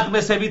 1.25 لاکھ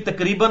میں سے بھی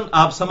تقریباً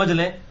آپ سمجھ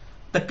لیں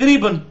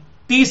تقریباً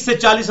 30 سے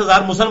 40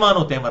 ہزار مسلمان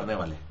ہوتے ہیں مرنے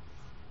والے،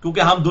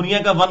 کیونکہ ہم دنیا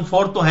کا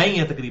 1/4 تو ہے ہی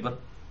ہیں تقریباً.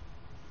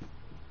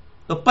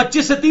 تو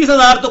 25 سے 30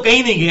 ہزار تو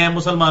کہیں نہیں گئے ہیں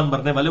مسلمان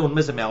مرنے والے، ان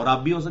میں سے میں اور آپ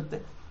بھی ہو سکتے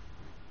ہیں.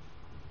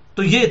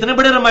 تو یہ اتنے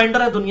بڑے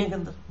ریمائنڈر ہیں دنیا کے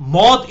اندر.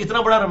 موت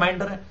اتنا بڑا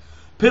ریمائنڈر ہے.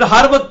 پھر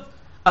ہر وقت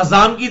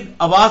اذان کی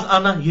آواز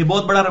آنا، یہ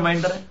بہت بڑا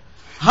ریمائنڈر ہے.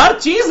 ہر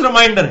چیز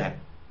ریمائنڈر ہے.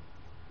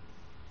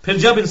 پھر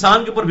جب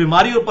انسان کے اوپر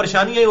بیماری اور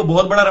پریشانی ہے وہ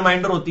بہت بڑا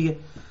ریمائنڈر ہوتی ہے.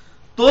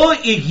 تو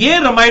یہ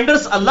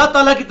ریمائنڈرز اللہ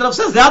تعالیٰ کی طرف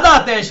سے زیادہ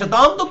آتے ہیں.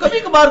 شیطان تو کبھی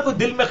کبھار کوئی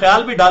دل میں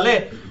خیال بھی ڈالے،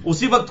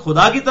 اسی وقت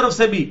خدا کی طرف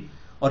سے بھی.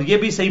 اور یہ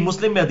بھی صحیح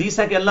مسلم میں حدیث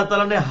ہے کہ اللہ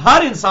تعالیٰ نے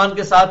ہر انسان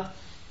کے ساتھ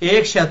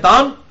ایک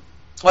شیطان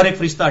اور ایک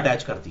فرشتہ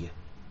اٹیچ کر دیا.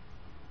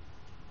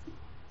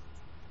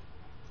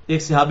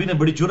 ایک صحابی نے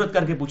بڑی جرأت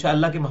کر کے پوچھا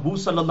اللہ کے محبوب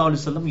صلی اللہ علیہ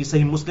وسلم، یہ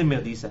صحیح مسلم میں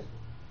حدیث ہے،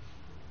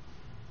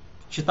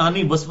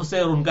 شیطانی وسوسے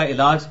اور ان کا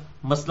علاج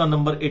مسئلہ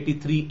نمبر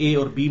 83A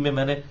اور B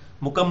میں نے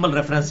مکمل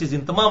ریفرنسز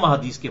ان تمام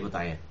احادیث کے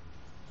بتائے ہیں.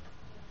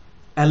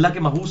 اللہ کے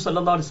محبوب صلی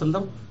اللہ علیہ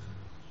وسلم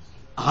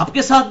آپ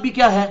کے ساتھ بھی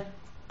کیا ہے؟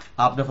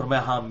 آپ نے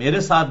فرمایا ہاں میرے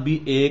ساتھ بھی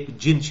ایک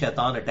جن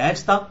شیطان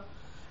اٹیچ تھا،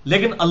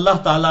 لیکن اللہ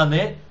تعالیٰ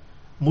نے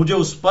مجھے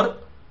اس پر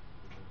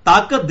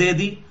طاقت دے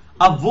دی،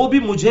 اب وہ بھی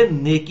مجھے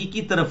نیکی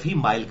کی طرف ہی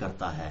مائل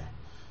کرتا ہے.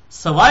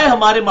 سوائے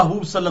ہمارے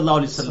محبوب صلی اللہ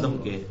علیہ وسلم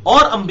کے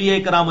اور انبیاء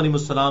کرام علیہ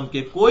السلام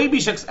کے کوئی بھی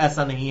شخص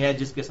ایسا نہیں ہے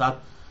جس کے ساتھ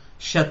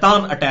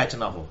شیطان اٹیچ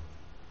نہ ہو.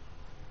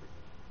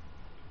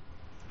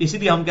 اسی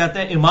لیے ہم کہتے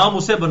ہیں امام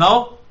اسے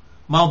بناؤ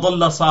ما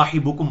ضل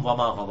صاحبکم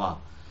وما غوا،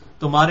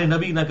 تمہارے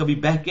نبی نہ کبھی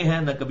بہکے ہیں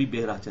نہ کبھی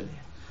بہرا چلے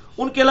ہیں.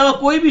 ان کے علاوہ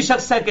کوئی بھی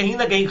شخص ہے کہیں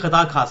نہ کہیں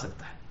خطا کھا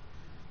سکتا ہے.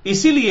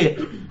 اسی لیے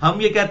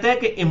ہم یہ کہتے ہیں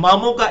کہ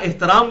اماموں کا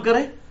احترام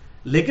کریں،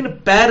 لیکن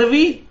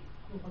پیروی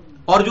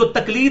اور جو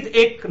تقلید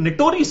ایک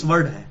نٹوریس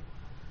ورڈ ہے،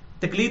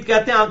 تقلید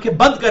کہتے ہیں آنکھیں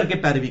بند کر کے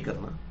پیروی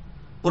کرنا.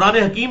 قرآن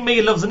حکیم میں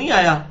یہ لفظ نہیں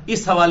آیا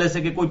اس حوالے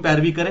سے کہ کوئی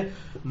پیروی کرے.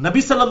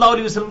 نبی صلی اللہ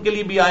علیہ وسلم کے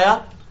لیے بھی آیا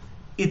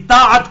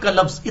اطاعت کا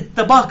لفظ،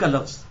 اتباع کا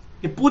لفظ،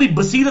 کہ پوری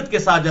بصیرت کے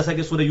ساتھ، جیسا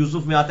کہ سورہ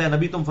یوسف میں آتا ہے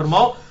نبی تم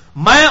فرماؤ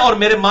میں اور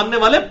میرے ماننے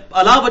والے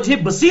علا وجہ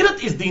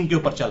بصیرت اس دین کے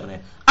اوپر چل رہے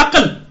ہیں.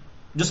 عقل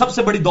جو سب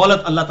سے بڑی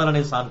دولت اللہ تعالیٰ نے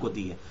انسان کو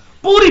دی ہے،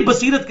 پوری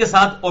بصیرت کے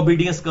ساتھ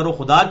اوبیڈینس کرو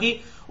خدا کی،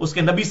 اس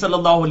کے نبی صلی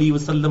اللہ علیہ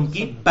وسلم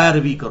کی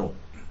پیروی کرو.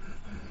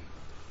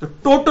 تو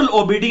ٹوٹل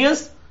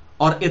اوبیڈینس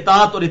اور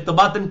اطاعت اور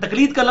اتباع.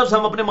 تقلید کا لفظ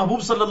ہم اپنے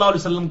محبوب صلی اللہ علیہ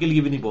وسلم کے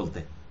لیے بھی نہیں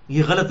بولتے،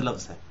 یہ غلط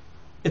لفظ ہے.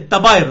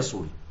 اتباع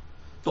رسول.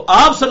 تو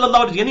آپ صلی اللہ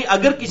علیہ یعنی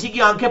اگر کسی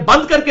کی آنکھیں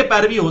بند کر کے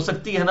پیروی ہو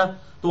سکتی ہے نا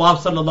تو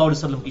آپ صلی اللہ علیہ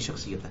وسلم کی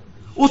شخصیت ہے.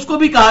 اس کو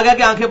بھی کہا گیا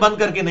کہ آنکھیں بند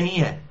کر کے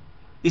نہیں ہے،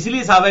 اس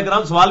لیے صحابہ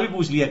کرام سوال بھی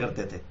پوچھ لیا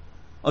کرتے تھے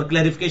اور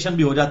کلیریفیکیشن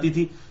بھی ہو جاتی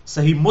تھی.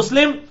 صحیح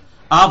مسلم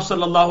آپ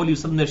صلی اللہ علیہ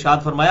وسلم نے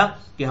ارشاد فرمایا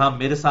کہ ہاں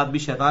میرے ساتھ بھی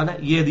شیطان ہے.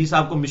 یہ حدیث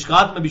آپ کو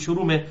مشکات میں بھی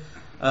شروع میں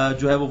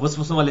جو ہے وہ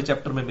وسوسوں والے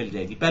چیپٹر میں مل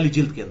جائے گی، پہلی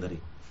جلد کے اندر ہی.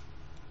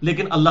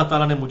 لیکن اللہ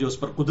تعالیٰ نے مجھے اس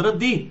پر قدرت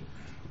دی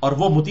اور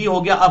وہ مطیع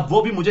ہو گیا، اب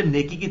وہ بھی مجھے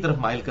نیکی کی طرف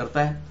مائل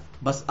کرتا ہے.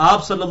 بس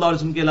آپ صلی اللہ علیہ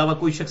وسلم کے علاوہ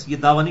کوئی شخص یہ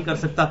دعویٰ نہیں کر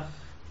سکتا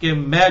کہ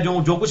میں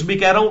جو کچھ بھی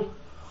کہہ رہا ہوں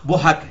وہ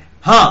حق ہے.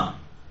 ہاں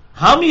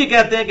ہم یہ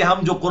کہتے ہیں کہ ہم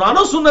جو قرآن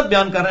و سنت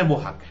بیان کر رہے ہیں وہ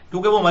حق ہے،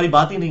 کیونکہ وہ ہماری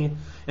بات ہی نہیں ہے.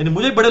 یعنی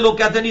مجھے بڑے لوگ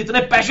کہتے ہیں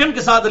اتنے پیشن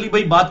کے ساتھ علی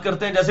بھائی بات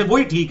کرتے ہیں جیسے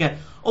وہی ٹھیک ہے.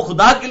 اور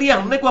خدا کے لیے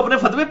ہم نے کوئی اپنے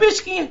فتوے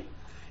پیش کیے ہیں؟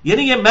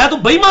 یعنی یہ میں تو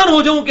بے ایمان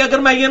ہو جاؤں کہ اگر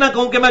میں یہ نہ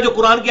کہوں کہ میں جو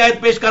قرآن کی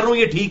آیت پیش کر رہا ہوں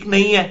یہ ٹھیک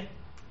نہیں ہے،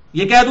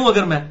 یہ کہہ دوں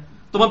اگر میں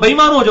تو میں بے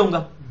ایمان ہو جاؤں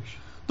گا.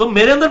 تو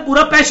میرے اندر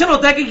پورا پیشن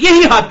ہوتا ہے کہ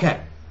یہی حق ہے.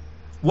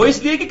 وہ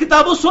اس لیے کہ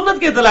کتاب و سنت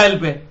کے دلائل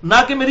پہ، نہ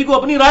کہ میری کو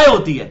اپنی رائے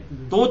ہوتی ہے.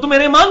 تو وہ تو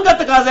میرے ایمان کا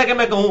تقاضا ہے کہ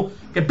میں کہوں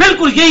کہ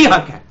بالکل یہی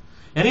حق ہے.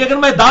 یعنی اگر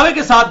میں دعوے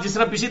کے ساتھ، جس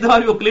طرح پچھلی دفعہ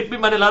وہ کلپ بھی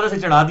میں نے لادہ سے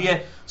چڑھا دیا ہے،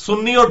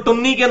 سنی اور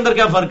ٹنی کے اندر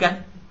کیا فرق ہے؟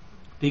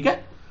 ٹھیک ہے،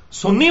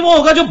 سنی وہ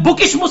ہوگا جو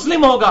بکش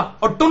مسلم ہوگا،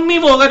 اور ٹنی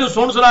وہ ہوگا جو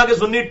سن سنا کے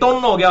سنی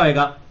ٹن ہو گیا ہوئے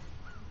گا،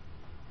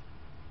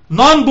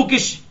 نان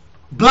بکش،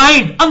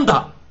 بلائنڈ،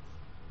 اندھا.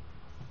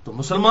 تو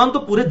مسلمان تو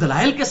پورے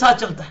دلائل کے ساتھ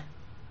چلتا ہے.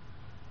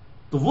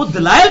 تو وہ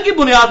دلائل کی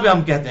بنیاد پہ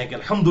ہم کہتے ہیں کہ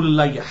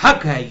الحمدللہ یہ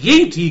حق ہے،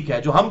 یہی ٹھیک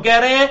ہے. جو ہم کہہ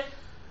رہے ہیں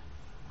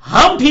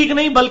ہم ٹھیک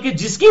نہیں، بلکہ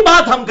جس کی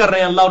بات ہم کر رہے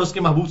ہیں اللہ اور اس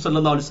کے محبوب صلی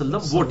اللہ علیہ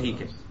وسلم، وہ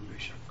ٹھیک ہے.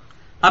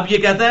 اب یہ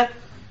کہتا ہے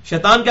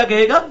شیطان کیا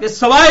کہے گا کہ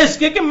سوائے اس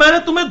کے کہ میں نے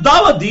تمہیں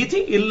دعوت دی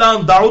تھی، الا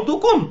ان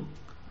دعوتکم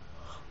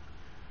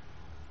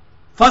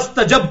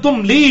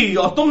فاستجبتم لی،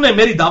 اور تم نے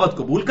میری دعوت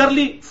قبول کر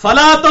لی.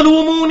 فلا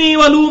تلومونی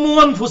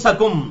ولوموا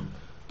انفسکم،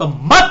 تو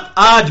مت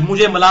آج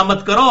مجھے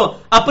ملامت کرو،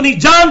 اپنی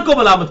جان کو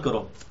ملامت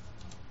کرو.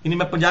 یعنی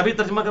میں پنجابی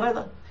ترجمہ کر رہا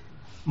تھا،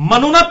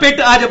 منو نہ پیٹ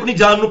آج اپنی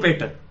جان نو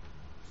پیٹ،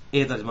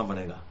 یہ ترجمہ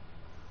بنے گا.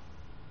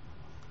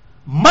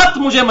 مت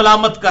مجھے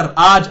ملامت کر،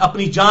 آج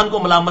اپنی جان کو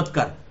ملامت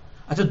کر.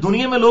 اچھا،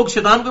 دنیا میں لوگ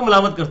شیطان کو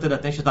ملامت کرتے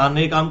رہتے ہیں، شیطان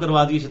نے یہ کام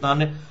کروا دیا، شیطان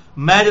نے.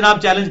 میں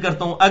جناب چیلنج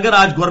کرتا ہوں، اگر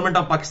آج گورنمنٹ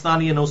آف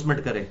پاکستان یہ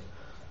اناؤنسمنٹ کرے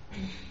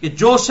کہ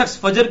جو شخص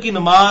فجر کی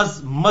نماز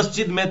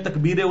مسجد میں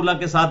تکبیر اولیٰ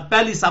کے ساتھ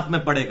پہلی صف میں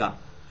پڑھے گا،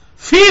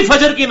 فی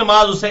فجر کی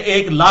نماز اسے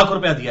 1,00,000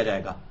 روپیہ دیا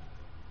جائے گا،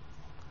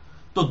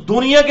 تو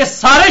دنیا کے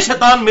سارے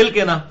شیطان مل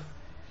کے نا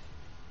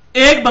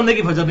ایک بندے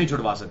کی فجر نہیں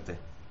چھڑوا سکتے.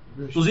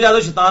 تسی زیادہ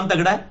شیطان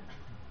تگڑا ہے،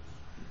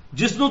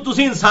 جس نو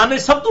تسی انسان نے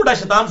سب تو بڑا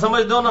شیطان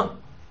سمجھ دو نا،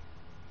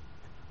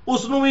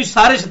 اس نو بھی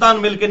سارے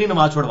شیطان مل کے نہیں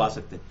نماز چھڑوا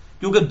سکتے،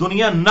 کیونکہ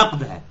دنیا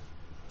نقد ہے،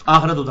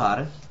 آخرت ادھار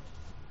ہے.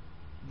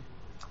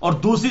 اور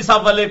دوسری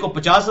صف والے کو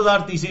 50,000،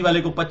 تیسری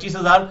والے کو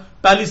 25,000،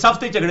 پہلی صف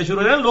سے جھگڑے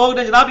شروع ہو رہے ہیں. لوگ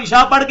نے جناب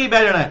عشاء پڑھ کے ہی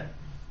بیٹھ جانا ہے،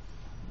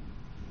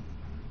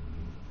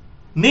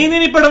 نیند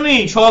نہیں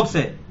پڑھنی شوق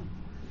سے.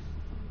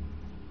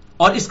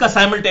 اور اس کا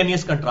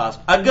سائملٹینیس کنٹراسٹ،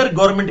 اگر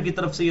گورنمنٹ کی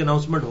طرف سے یہ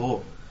اناؤنسمنٹ ہو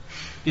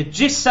کہ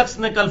جس شخص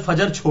نے کل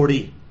فجر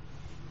چھوڑی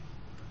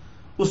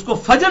اس کو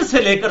فجر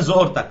سے لے کر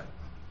ظہر تک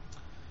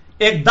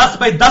ایک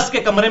 10x10 کے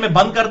کمرے میں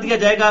بند کر دیا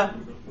جائے گا،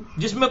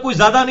 جس میں کوئی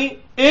زیادہ نہیں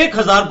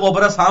 1,000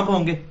 کوبرا سانپ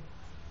ہوں گے،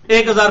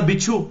 1,000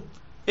 بچھو،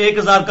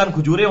 1,000 کن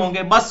کھجورے ہوں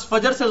گے، بس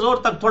فجر سے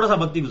ظہر تک تھوڑا سا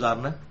وقت ہی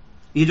گزارنا ہے.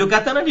 یہ جو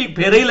کہتے ہیں نا جی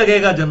پھیرا ہی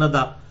لگے گا جنت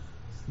دا،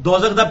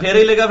 دوزخ دا پھیرا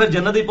ہی لگے گا پھر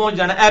جنت ہی پہنچ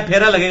جانا. اے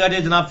پھیرا لگے گا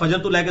جی جناب فجر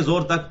تو لے کے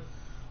ظہر تک.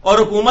 اور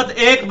حکومت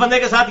ایک بندے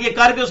کے ساتھ یہ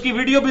کر کے اس کی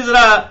ویڈیو بھی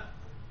ذرا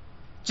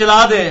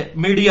چلا دے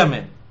میڈیا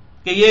میں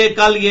کہ یہ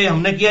کل یہ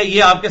ہم نے کیا،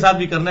 یہ آپ کے ساتھ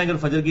بھی کرنا ہے اگر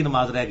فجر کی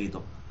نماز رہ گئی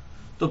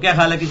تو کیا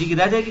خیال ہے کسی کی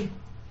رہ جائے گی؟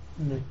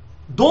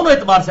 دونوں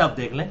اعتبار سے آپ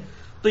دیکھ لیں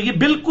تو یہ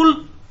بالکل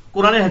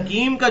قرآن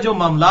حکیم کا جو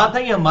معاملات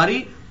ہیں یہ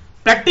ہماری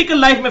پریکٹیکل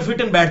لائف میں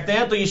فٹ ان بیٹھتے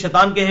ہیں. تو یہ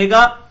شیطان کہے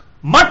گا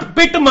مت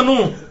پٹ منو،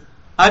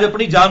 آج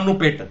اپنی جان نو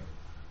پیٹ.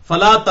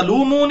 فلا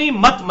تلومونی،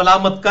 مت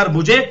ملامت کر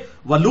مجھے،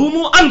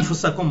 ولوموا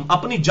انفسکم،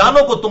 اپنی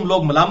جانوں کو تم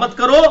لوگ ملامت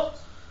کرو.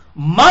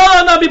 ما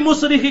انا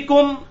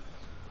بمصرخکم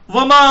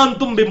وما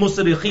انتم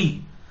بمصرخی،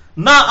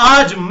 نہ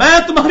آج میں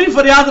تمہاری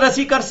فریاد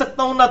رسی کر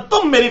سکتا ہوں نہ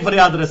تم میری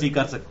فریاد رسی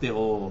کر سکتے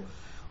ہو.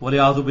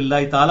 والعیاذ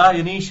باللہ تعالی،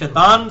 یعنی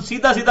شیطان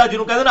سیدھا سیدھا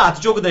جنہوں کہتے ہیں نا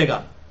ہاتھ چوک دے گا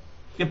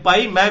کہ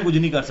بھائی میں کچھ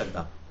نہیں کر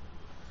سکتا.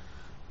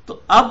 تو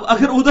اب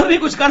اگر ادھر بھی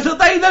کچھ کر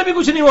سکتا ہے ادھر بھی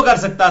کچھ نہیں وہ کر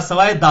سکتا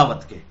سوائے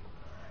دعوت کے.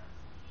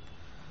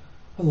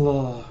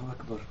 اللہ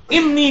اکبر.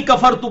 انی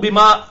کفرت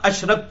بما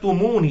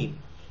اشرکتمونی،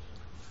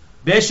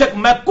 بے شک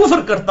میں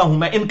کفر کرتا ہوں،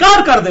 میں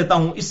انکار کر دیتا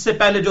ہوں اس سے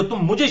پہلے جو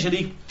تم مجھے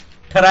شریک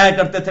ٹھہرایا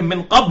کرتے تھے.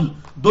 من قبل،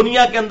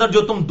 دنیا کے اندر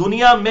جو تم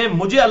دنیا میں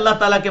مجھے اللہ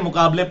تعالیٰ کے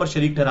مقابلے پر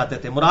شریک ٹھہراتے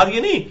تھے. مراد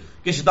یہ نہیں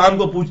کہ شیطان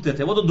کو پوچھتے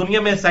تھے، وہ تو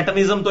دنیا میں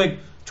سیٹنزم تو ایک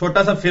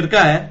چھوٹا سا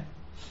فرقہ ہے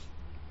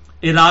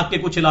عراق کے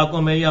کچھ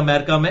علاقوں میں یا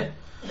امریکہ میں.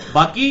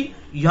 باقی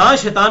یہاں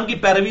شیطان کی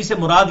پیروی سے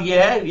مراد یہ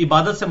ہے،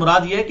 عبادت سے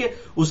مراد یہ ہے کہ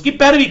اس کی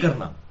پیروی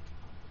کرنا.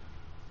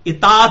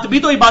 اطاعت بھی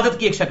تو عبادت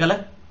کی ایک شکل ہے.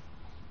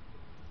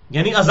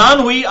 یعنی اذان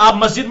ہوئی، آپ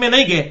مسجد میں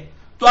نہیں گئے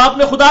تو آپ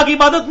نے خدا کی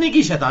عبادت نہیں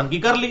کی، شیطان کی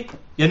کر لی،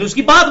 یعنی اس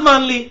کی بات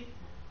مان لی.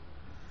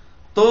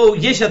 تو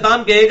یہ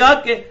شیطان کہے گا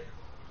کہ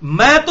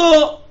میں تو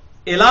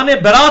اعلان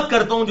برات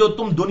کرتا ہوں جو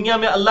تم دنیا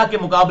میں اللہ کے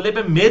مقابلے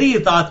پہ میری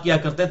اطاعت کیا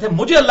کرتے تھے،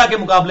 مجھے اللہ کے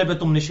مقابلے پہ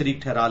تم نے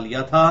شریک ٹھہرا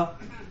لیا تھا.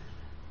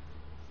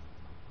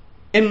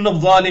 ان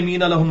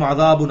الظالمین لهم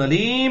عذاب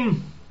علیم،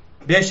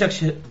 بے شک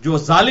جو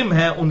ظالم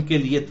ہیں ان کے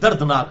لیے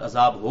دردناک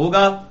عذاب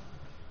ہوگا.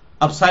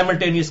 اب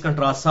سائملٹینیس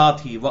کنٹراسٹ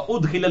ساتھ ہی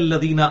وَأُدْخِلَ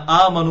الَّذِينَ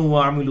آمَنُوا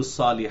وَعَمِلُوا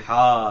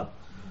الصَّالِحَاتِ،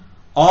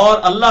 اور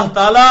اللہ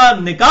تعالی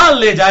نکال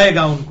لے جائے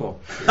گا ان کو،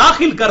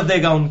 داخل کر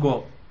دے گا ان کو،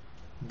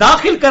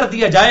 داخل کر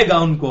دیا جائے گا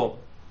ان کو،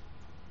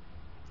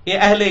 اے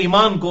اہل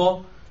ایمان کو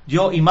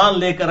جو ایمان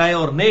لے کر آئے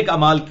اور نیک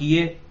اعمال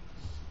کیے.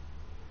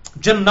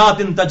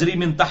 جنات تجری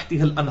من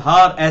تحتها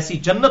الانہار، ایسی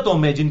جنتوں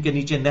میں جن کے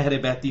نیچے نہریں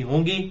بہتی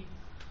ہوں گی.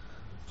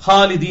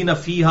 خالدین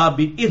فیہا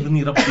باذن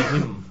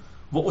ربہم،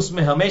 وہ اس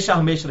میں ہمیشہ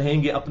ہمیشہ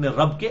رہیں گے اپنے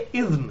رب کے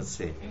اذن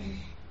سے.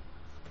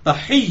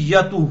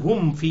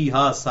 تحیتہم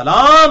فیہا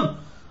سلام،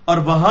 اور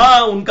وہاں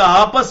ان کا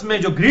آپس میں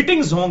جو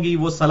گریٹنگز ہوں گی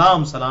وہ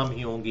سلام سلام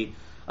ہی ہوں گی.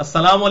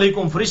 السلام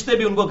علیکم فرشتے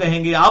بھی ان کو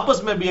کہیں گے,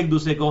 آپس میں بھی ایک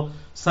دوسرے کو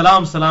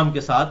سلام سلام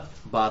کے ساتھ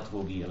بات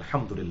ہوگی.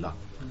 الحمدللہ.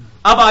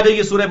 اب آ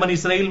جائیے سورہ بنی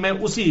اسرائیل میں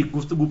اسی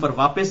گفتگو پر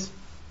واپس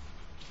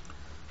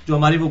جو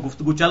ہماری وہ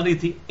گفتگو چل رہی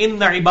تھی.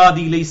 ان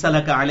عبادی لیس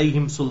لک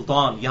علیہم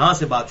سلطان, یہاں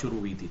سے بات شروع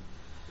ہوئی تھی.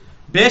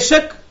 بے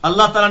شک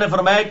اللہ تعالیٰ نے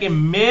فرمایا کہ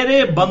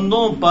میرے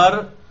بندوں پر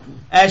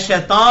اے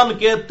شیطان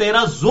کے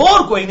تیرا زور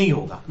کوئی نہیں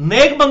ہوگا.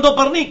 نیک بندوں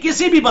پر نہیں,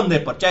 کسی بھی بندے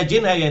پر, چاہے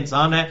جن ہے یا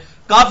انسان ہے,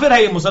 کافر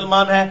ہے یا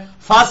مسلمان ہے,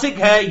 فاسق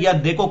ہے یا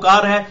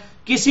نیکوکار ہے,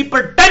 کسی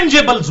پر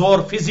ٹینجیبل زور,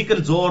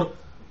 فزیکل زور,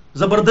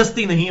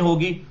 زبردستی نہیں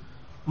ہوگی.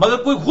 مگر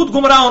کوئی خود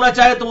گمراہ ہونا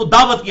چاہے تو وہ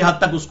دعوت کی حد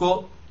تک اس کو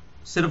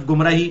صرف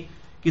گمراہی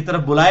کی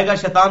طرف بلائے گا.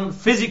 شیطان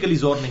فزیکلی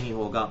زور نہیں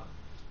ہوگا.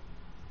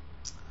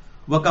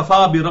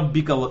 وَكَفَى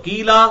بِرَبِّكَ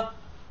وَكِيلًا,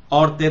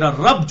 اور تیرا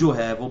رب جو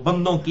ہے وہ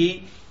بندوں کی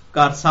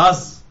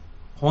کارساز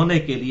ہونے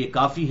کے لیے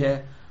کافی ہے.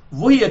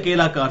 وہی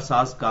اکیلا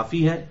کارساز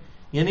کافی ہے.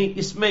 یعنی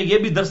اس میں یہ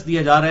بھی درس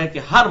دیا جا رہا ہے کہ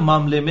ہر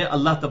معاملے میں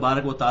اللہ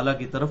تبارک و تعالیٰ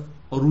کی طرف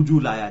رجوع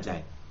لایا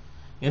جائے.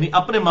 یعنی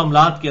اپنے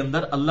معاملات کے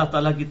اندر اللہ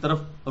تعالیٰ کی طرف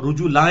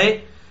رجوع لائے.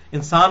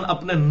 انسان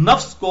اپنے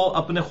نفس کو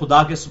اپنے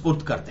خدا کے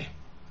سپرد کر دے,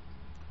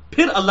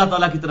 پھر اللہ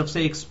تعالیٰ کی طرف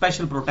سے ایک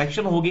اسپیشل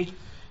پروٹیکشن ہوگی.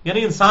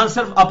 یعنی انسان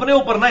صرف اپنے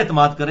اوپر نہ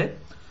اعتماد کرے,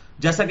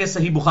 جیسا کہ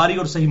صحیح بخاری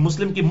اور صحیح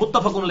مسلم کی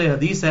متفق علیہ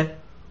حدیث ہے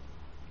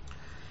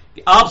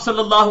کہ آپ صلی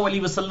اللہ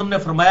علیہ وسلم نے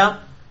فرمایا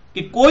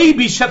کہ کوئی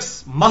بھی شخص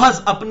محض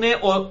اپنے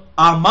اور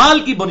اعمال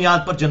کی بنیاد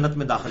پر جنت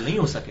میں داخل نہیں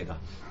ہو سکے گا.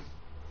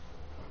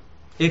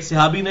 ایک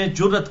صحابی نے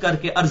جرت کر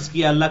کے عرض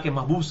کیا, اللہ کے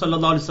محبوب صلی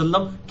اللہ علیہ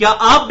وسلم کیا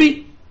آپ بھی؟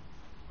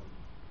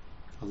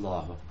 اللہ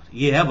اکبر,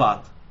 یہ ہے بات.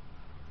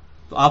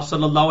 تو آپ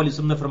صلی اللہ علیہ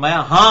وسلم نے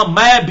فرمایا ہاں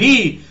میں بھی,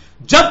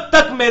 جب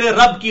تک میرے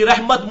رب کی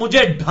رحمت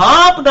مجھے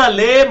ڈھانپ نہ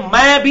لے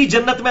میں بھی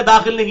جنت میں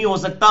داخل نہیں ہو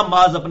سکتا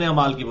محض اپنے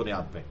اعمال کی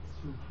بنیاد پہ.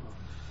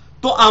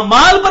 تو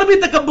اعمال پر بھی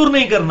تکبر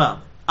نہیں کرنا.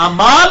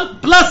 اعمال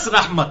پلس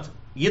رحمت,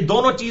 یہ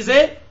دونوں چیزیں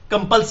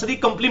کمپلسری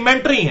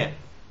کمپلیمنٹری ہیں.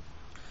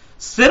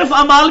 صرف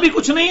اعمال بھی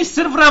کچھ نہیں,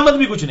 صرف رحمت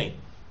بھی کچھ نہیں,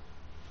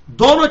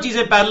 دونوں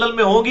چیزیں پیرلل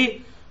میں ہوگی,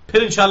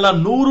 پھر انشاءاللہ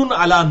نور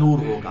علی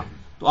نور ہوگا.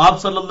 تو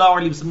آپ صلی اللہ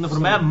علیہ وسلم نے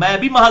فرمایا میں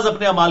بھی محض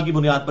اپنے اعمال کی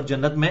بنیاد پر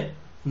جنت میں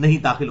نہیں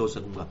داخل ہو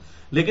سکوں گا.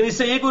 لیکن اس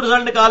سے یہ کوئی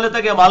رزلٹ نکال لیتا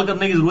ہے کہ اعمال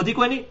کرنے کی ضرورت ہی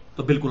کوئی نہیں,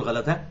 تو بالکل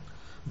غلط ہے.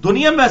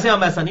 دنیا میں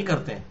ہم ایسا نہیں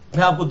کرتے ہیں.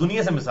 میں آپ کو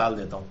دنیا سے مثال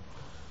دیتا ہوں.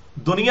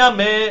 دنیا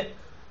میں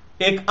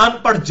ایک ان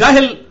پڑھ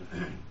جاہل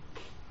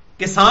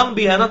کسان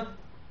بھی ہے نا,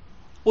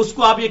 اس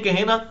کو آپ یہ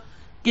کہیں نا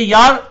کہ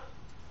یار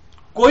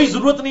کوئی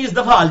ضرورت نہیں اس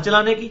دفعہ ہل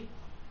چلانے کی,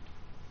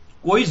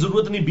 کوئی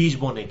ضرورت نہیں بیج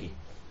بونے کی,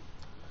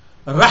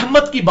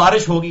 رحمت کی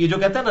بارش ہوگی. یہ جو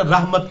کہتے ہیں نا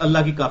رحمت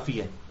اللہ کی کافی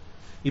ہے,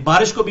 یہ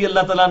بارش کو بھی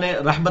اللہ تعالیٰ نے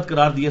رحمت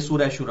قرار دی ہے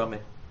سورہ شورى میں.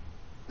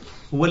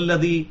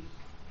 والذی,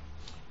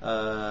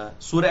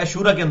 سورہ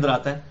شورى کے اندر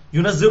آتا ہے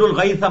ينزل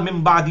الغیث من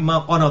بعد ما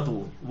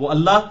قنطوا, وہ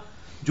اللہ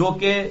جو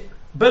کہ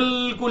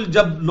بالکل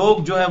جب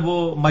لوگ جو ہیں وہ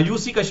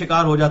مایوسی کا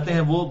شکار ہو جاتے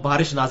ہیں وہ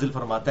بارش نازل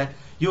فرماتا ہے.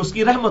 یہ اس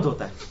کی رحمت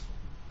ہوتا ہے,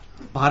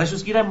 بارش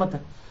اس کی رحمت ہے.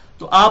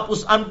 تو آپ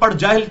اس ان پڑھ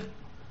جاہل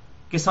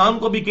کسان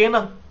کو بھی کہنا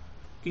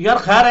کہ یار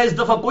خیر ہے اس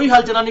دفعہ کوئی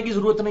ہل چلانے کی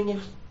ضرورت نہیں ہے,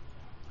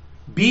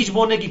 بیج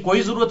بونے کی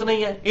کوئی ضرورت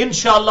نہیں ہے,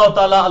 انشاءاللہ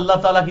تعالی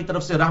اللہ تعالیٰ کی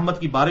طرف سے رحمت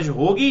کی بارش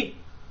ہوگی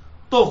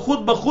تو خود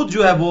بخود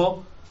جو ہے وہ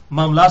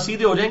معاملات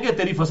سیدھے ہو جائیں گے,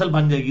 تیری فصل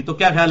بن جائے گی. تو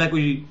کیا خیال ہے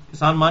کوئی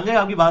کسان مان جائے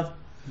آپ کی بات؟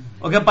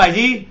 اور کہ بھائی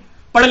جی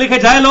پڑھے لکھے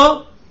جائے لو,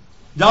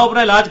 جاؤ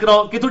اپنا علاج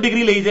کراؤ, کتوں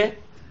ڈگری لے جائے,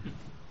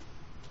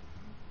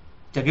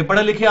 چاہے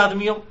پڑھے لکھے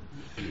آدمی ہو.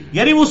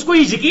 یعنی اس کو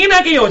یقین ہے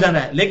کہ یہ ہو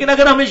جانا ہے, لیکن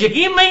اگر ہمیں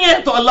یقین نہیں ہے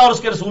تو اللہ اور اس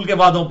کے رسول کے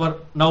وعدوں پر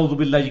نعوذ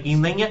باللہ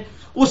یقین نہیں ہے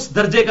اس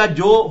درجے کا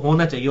جو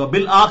ہونا چاہیے.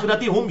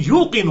 وبالآخرۃ ہم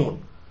یوقنون,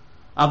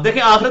 آپ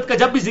دیکھیں آخرت کا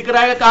جب بھی ذکر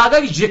آئے گا کہا گا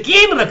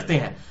یقین رکھتے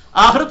ہیں.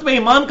 آخرت میں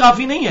ایمان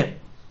کافی نہیں ہے,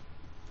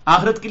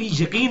 آخرت کے لیے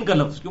یقین کا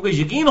لفظ, کیونکہ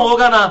یقین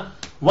ہوگا نا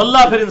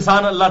واللہ پھر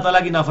انسان اللہ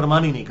تعالیٰ کی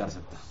نافرمانی نہیں کر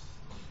سکتا.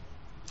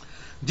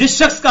 جس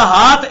شخص کا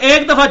ہاتھ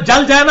ایک دفعہ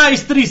جل جائے نا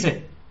استری سے,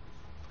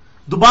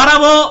 دوبارہ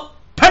وہ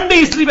ٹھنڈی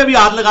استری پہ بھی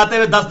ہاتھ لگاتے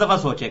ہوئے 10 دفعہ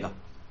سوچے گا,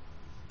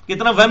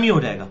 کتنا وہمی ہو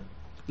جائے گا.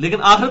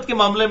 لیکن آخرت کے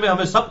معاملے میں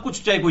ہمیں سب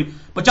کچھ چاہے کوئی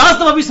 50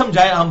 دفعہ بھی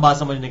سمجھائے ہم بات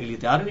سمجھنے کے لیے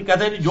تیار نہیں.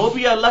 کہتے ہیں جو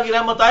بھی اللہ کی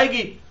رحمت آئے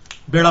گی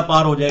بیڑا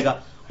پار ہو جائے گا.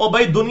 اور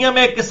بھائی دنیا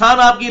میں ایک کسان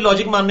آپ کی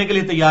لاجک ماننے کے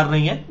لیے تیار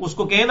نہیں ہے, اس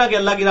کو کہنا کہ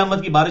اللہ کی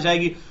رحمت کی بارش آئے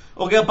گی,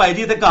 وہ کہ بھائی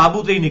جی تے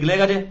قابو تے ہی نکلے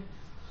گا جے,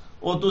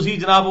 اور تسی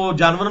جناب وہ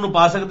جانوروں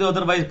پا سکتے ہو,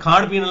 ادر وائز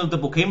کھان پینے تے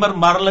بھوکے ہی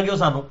مارن لگے ہو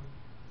سانو.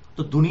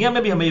 تو دنیا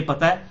میں بھی ہمیں یہ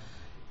پتا ہے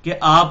کہ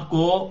آپ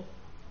کو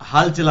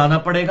ہل چلانا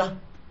پڑے گا,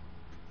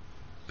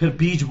 پھر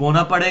بیج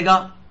بونا پڑے گا,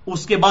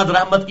 اس کے بعد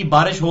رحمت کی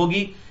بارش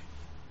ہوگی.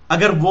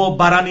 اگر وہ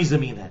بارانی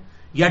زمین ہے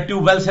یا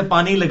ٹیوب ویل سے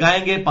پانی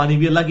لگائیں گے, پانی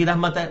بھی اللہ کی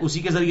رحمت ہے, اسی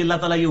کے ذریعے اللہ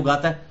تعالیٰ یہ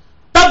اگاتا ہے,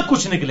 تب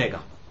کچھ نکلے گا.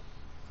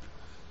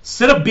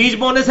 صرف بیج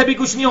بونے سے بھی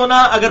کچھ نہیں ہونا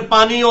اگر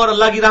پانی اور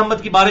اللہ کی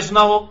رحمت کی بارش نہ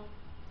ہو,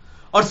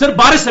 اور صرف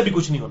بارش سے بھی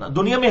کچھ نہیں ہونا.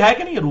 دنیا میں ہے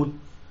کہ نہیں یہ رول؟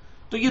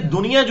 تو یہ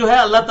دنیا جو ہے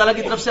اللہ تعالیٰ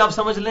کی طرف سے آپ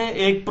سمجھ لیں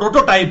ایک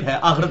پروٹوٹائپ ہے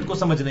آخرت کو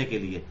سمجھنے کے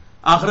لیے,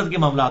 آخرت کے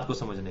معاملات کو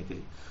سمجھنے کے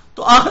لیے.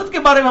 تو آخرت کے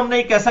بارے میں ہم نے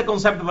ایک ایسا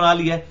کنسپٹ بنا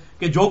لیا ہے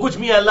کہ جو کچھ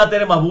بھی ہے اللہ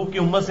تیرے محبوب کی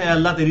امت سے ہے,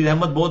 اللہ تیری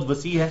رحمت بہت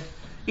وسیع ہے.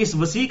 اس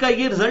وسیع کا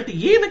یہ رزلٹ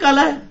یہ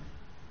نکالا ہے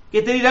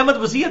کہ تیری رحمت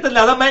وسیع ہے, تو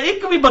لہذا میں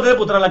ایک بھی بدرے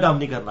پترا والا کام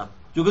نہیں کرنا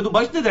کیونکہ تو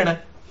بچتے دینا ہے.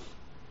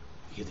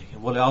 یہ دیکھیں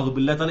بولے اعوذ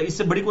باللہ تعالی، اس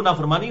سے بڑی کوئی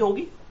نافرمانی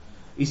ہوگی؟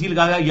 اسی لیے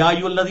کہا یا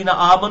ایھا الذین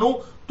آمنوا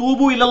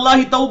توبوا الی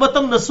اللہ توبۃ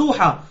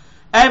نصوحا،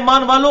 اے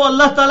ایمان والو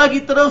اللہ تعالیٰ کی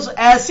طرف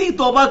ایسی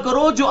توبہ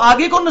کرو جو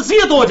آگے کو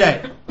نصیحت ہو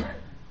جائے.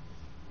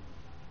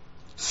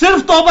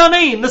 صرف توبہ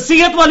نہیں،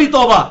 نصیحت والی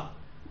توبہ.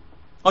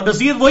 اور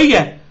نصیحت وہی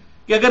ہے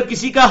کہ اگر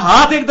کسی کا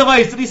ہاتھ ایک دفعہ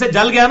استری سے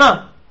جل گیا نا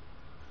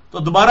تو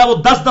دوبارہ وہ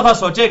 10 دفعہ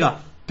سوچے گا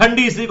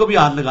ٹھنڈی استری کو بھی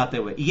ہاتھ لگاتے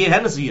ہوئے. یہ ہے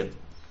نصیحت.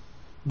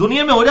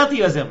 دنیا میں ہو جاتی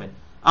ہے ویسے، ہمیں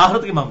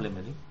آخرت کے معاملے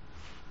میں نہیں.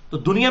 تو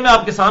دنیا میں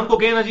آپ کسان کو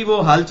کہیں نا جی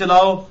وہ حل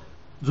چلاؤ،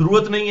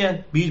 ضرورت نہیں ہے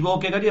بیج بو،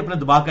 کہے گا جی اپنے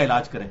دماغ کا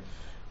علاج کریں.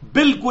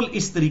 بالکل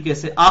اس طریقے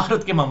سے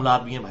آخرت کے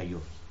معاملات بھی ہیں بھائیوں.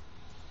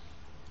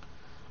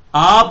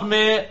 آپ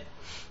نے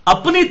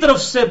اپنی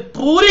طرف سے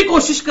پوری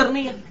کوشش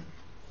کرنی ہے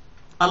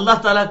اللہ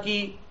تعالیٰ کی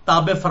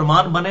تابع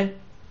فرمان بنے،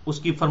 اس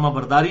کی فرما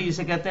برداری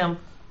جسے کہتے ہیں ہم.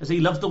 ایسے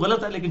یہ لفظ تو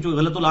غلط ہے لیکن جو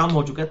غلط العام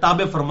ہو چکا ہے،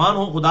 تابع فرمان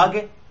ہو خدا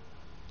کے،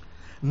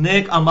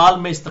 نیک اعمال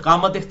میں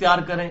استقامت اختیار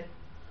کریں،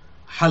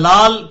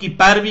 حلال کی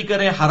پیروی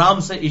کریں، حرام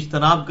سے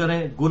اجتناب کریں،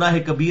 گناہ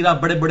کبیرہ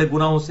بڑے بڑے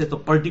گناہوں سے تو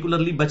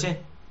پرٹیکولرلی بچیں،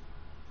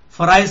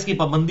 فرائض کی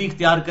پابندی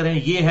اختیار کریں.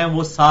 یہ ہیں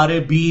وہ سارے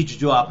بیج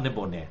جو آپ نے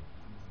بونے ہیں.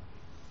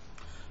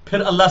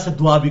 پھر اللہ سے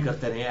دعا بھی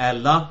کرتے رہیں اے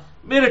اللہ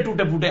میرے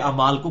ٹوٹے پھوٹے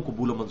اعمال کو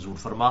قبول و منظور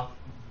فرما،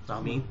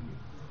 آمین.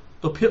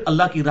 تو پھر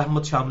اللہ کی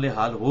رحمت شامل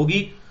حال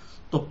ہوگی.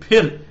 تو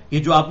پھر یہ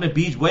جو آپ نے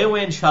بیج بوئے ہوئے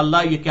ہیں انشاءاللہ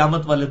یہ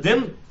قیامت والے دن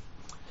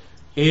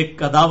ایک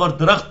کداور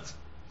درخت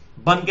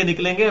بن کے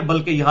نکلیں گے.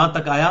 بلکہ یہاں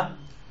تک آیا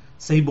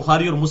صحیح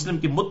بخاری اور مسلم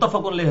کی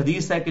متفق علیہ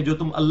حدیث ہے کہ جو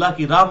تم اللہ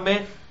کی راہ میں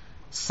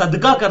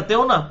صدقہ کرتے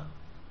ہو نا،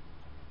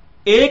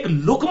 ایک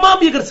لقمہ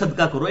بھی اگر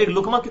صدقہ کرو، ایک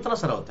لقمہ کتنا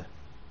سارا ہوتا ہے،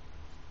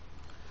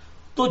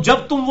 تو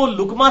جب تم وہ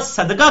لقمہ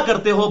صدقہ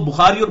کرتے ہو،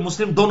 بخاری اور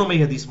مسلم دونوں میں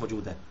یہ حدیث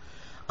موجود ہے،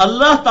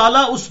 اللہ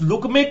تعالیٰ اس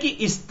لقمے کی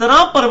اس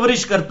طرح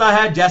پرورش کرتا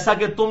ہے جیسا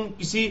کہ تم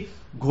کسی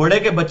گھوڑے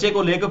کے بچے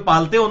کو لے کے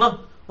پالتے ہو نا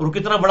اور وہ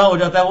کتنا بڑا ہو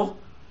جاتا ہے. وہ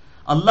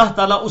اللہ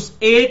تعالیٰ اس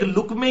ایک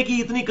لقمے کی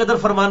اتنی قدر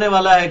فرمانے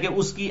والا ہے کہ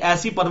اس کی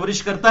ایسی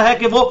پرورش کرتا ہے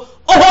کہ وہ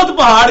احد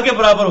پہاڑ کے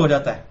برابر ہو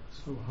جاتا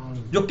ہے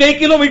جو کئی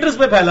کلومیٹرز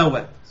پہ پھیلا ہوا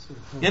ہے.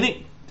 یعنی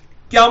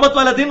قیامت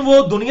والا دن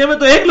وہ دنیا میں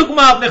تو ایک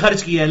لقمہ آپ نے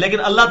خرچ کیا ہے، لیکن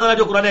اللہ تعالیٰ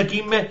جو قرآن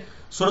حکیم میں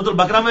سورۃ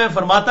البقرہ میں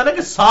فرماتا ہے نا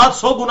کہ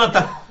 700 گنا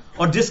تک،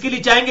 اور جس کے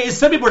لیے چاہیں گے اس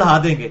سے بھی بڑھا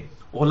دیں گے،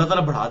 وہ اللہ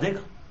تعالیٰ بڑھا دے گا.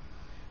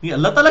 یہ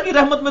اللہ تعالیٰ کی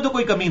رحمت میں تو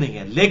کوئی کمی نہیں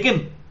ہے، لیکن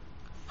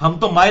ہم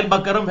تو مائل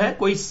بکرم ہے،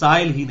 کوئی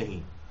سائل ہی نہیں،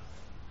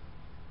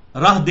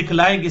 راہ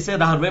دکھلائیں کسے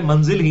راہ روے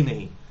منزل ہی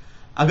نہیں.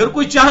 اگر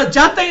کوئی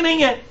چاہتا ہی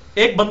نہیں ہے،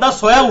 ایک بندہ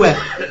سویا ہوا ہے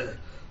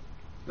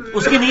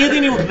اس کی نیت ہی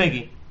نہیں اٹھنے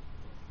کی،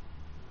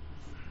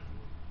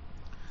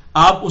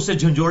 آپ اسے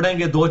جھنجھوڑیں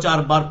گے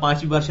 2-4 بار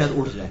 5 بار شاید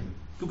اٹھ جائے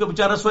کیونکہ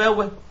بیچارہ سویا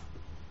ہوا ہے.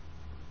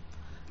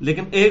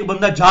 لیکن ایک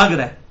بندہ جاگ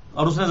رہا ہے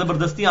اور اس نے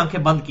زبردستی آنکھیں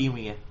بند کی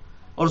ہوئی ہیں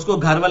اور اس کو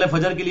گھر والے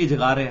فجر کے لیے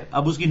جگا رہے ہیں،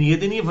 اب اس کی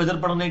نیت ہی نہیں ہے فجر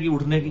پڑھنے کی،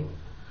 اٹھنے کی،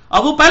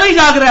 اب وہ پہلے ہی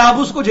جاگ رہا ہے، اب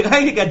اس کو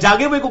جگائیں گے کیا؟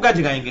 جاگے ہوئے کو کیا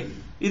جگائیں گے؟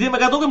 ادھر میں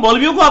کہتا ہوں کہ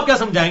مولویوں کو آپ کیا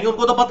سمجھائیں گے؟ ان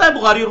کو تو پتا ہے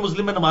بخاری اور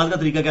مسلم میں نماز کا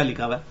طریقہ کیا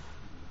لکھا ہوا ہے.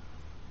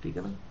 ٹھیک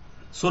ہے نا،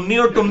 سنی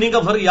اور ٹنی کا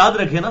فرق یاد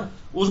رکھے نا،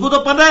 اس کو تو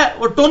پتا ہے،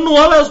 وہ ٹن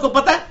ہوا ہے اس کو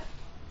پتا ہے.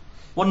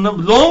 وہ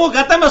لوگوں کو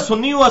کہتا ہے میں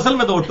سنی ہوں، اصل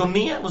میں تو وہ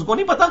ٹنی ہے، اس کو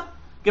نہیں پتا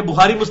کہ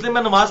بخاری مسلم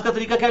میں نماز کا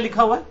طریقہ کیا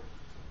لکھا ہوا ہے،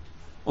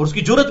 اور اس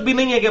کی جرت بھی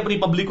نہیں ہے کہ اپنی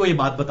پبلک کو یہ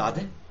بات بتا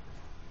دے.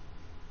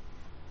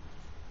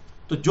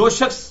 تو جو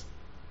شخص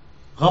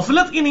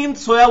غفلت کی نیند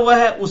سویا ہوا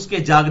ہے اس کے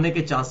جاگنے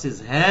کے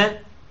چانسز ہیں،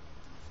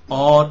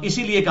 اور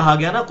اسی لیے کہا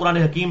گیا نا قرآن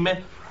حکیم میں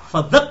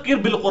فذکر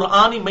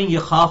بالقرآن من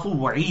یخاف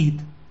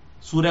وعید،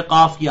 سورہ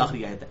قاف کی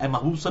آخری آیت ہے. اے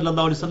محبوب صلی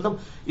اللہ علیہ وسلم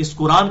اس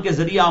قرآن کے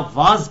ذریعے آپ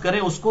واز کریں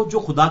اس کو جو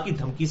خدا کی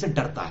دھمکی سے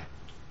ڈرتا ہے.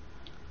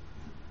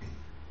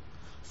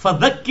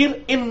 فذکر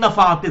ان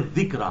نفعت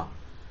الذکر،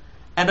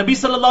 اے نبی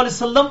صلی اللہ علیہ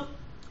وسلم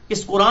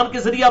اس قرآن کے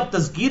ذریعے آپ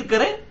تذکیر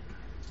کریں.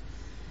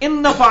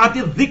 ان نفعت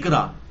الذکر،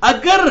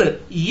 اگر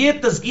یہ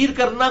تذکیر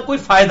کرنا کوئی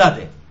فائدہ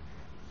دے،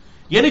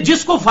 یعنی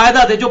جس کو فائدہ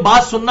دے، جو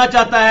بات سننا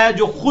چاہتا ہے،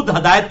 جو خود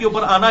ہدایت کے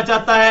اوپر آنا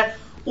چاہتا ہے،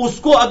 اس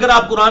کو اگر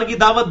آپ قرآن کی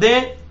دعوت دیں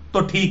تو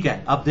ٹھیک ہے.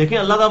 آپ دیکھیں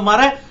اللہ تعالیٰ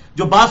ہمارا ہے،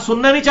 جو بات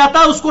سننا نہیں چاہتا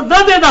اس کو نہ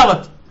دے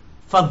دعوت.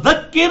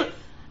 فذکر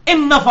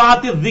ان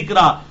نفعت الذکر،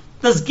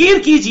 تذکیر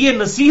کیجئے،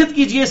 نصیحت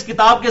کیجئے اس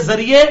کتاب کے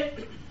ذریعے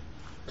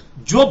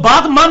جو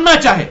بات ماننا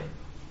چاہے،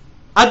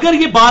 اگر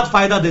یہ بات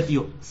فائدہ دیتی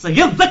ہو.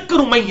 سیذکر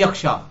من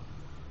یخشی،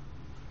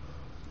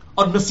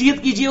 اور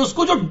نصیحت کیجئے اس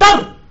کو جو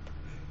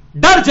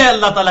ڈر جائے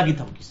اللہ تعالیٰ کی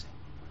دھمکی سے.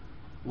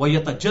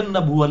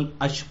 وَيَتَجَنَّبُهُ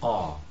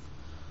الْأَشْقَى،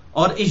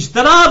 اور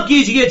اجتناب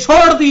کیجئے،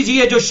 چھوڑ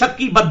دیجئے جو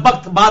شکی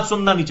بدبخت بات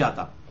سننا نہیں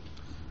چاہتا.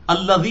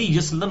 الَّذِي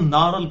يَصْلَى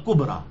النَّارَ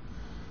الْكُبْرَى،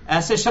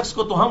 ایسے شخص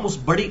کو تو ہم اس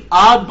بڑی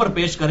آگ پر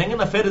پیش کریں گے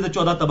نا، پھر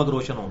 14 طبق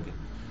روشن ہوں گے.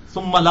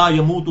 ثُمَّ لَا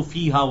يَمُوتُ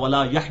فِيهَا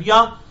وَلَا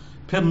يَحْيَا،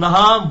 پھر نہ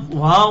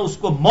وہاں اس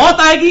کو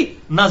موت آئے گی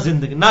نہ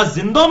زندگی، نہ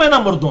زندوں میں نہ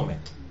مردوں میں.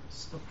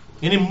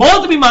 یعنی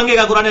موت بھی مانگے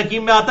گا. قرآن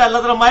حکیم میں آتا ہے اللہ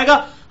تعالیٰ مانگے گا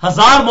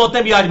 1000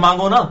 موتیں بھی آج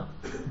مانگو نا.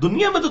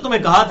 دنیا میں تو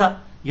تمہیں کہا تھا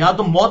یہاں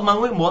تم موت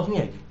مانگو گے موت نہیں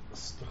آئے گی.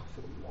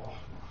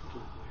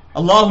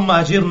 اللہم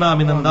اجرنا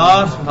من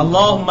النار،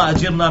 اللہم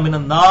اجرنا من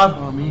النار،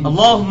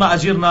 اللہم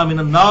اجرنا من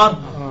النار.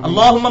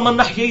 اللہم من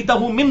احییتہ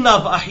منا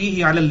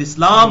فاحیہ علی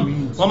الاسلام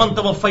ومن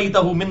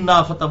توفیتہ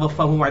منا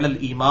فتوفہ علی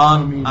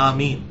الایمان.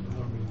 آمین.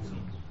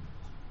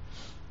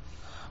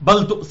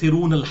 بل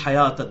تؤثرون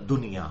الحیات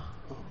الدنیا،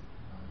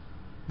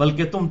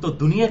 بلکہ تم تو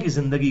دنیا کی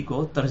زندگی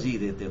کو ترجیح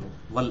دیتے ہو،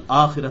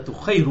 والآخرۃ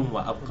خیر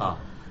وابقیٰ،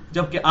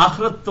 جبکہ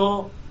آخرت تو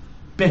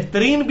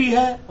بہترین بھی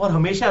ہے اور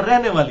ہمیشہ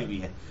رہنے والی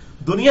بھی ہے۔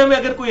 دنیا میں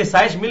اگر کوئی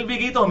آسائش مل بھی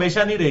گئی تو ہمیشہ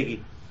نہیں رہے گی،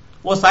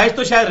 وہ آسائش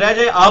تو شاید رہ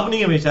جائے، آپ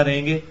نہیں ہمیشہ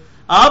رہیں گے،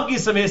 آپ کی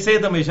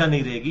صحت ہمیشہ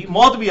نہیں رہے گی،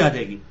 موت بھی آ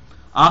جائے گی۔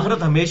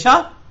 آخرت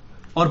ہمیشہ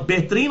اور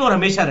بہترین اور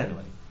ہمیشہ رہنے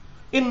والی۔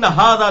 ان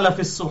ھذا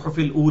لفی الصحف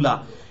الاولی،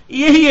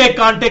 یہی ایک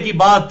کانٹے کی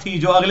بات تھی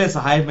جو اگلے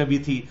صحائف میں بھی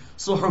تھی،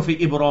 صحف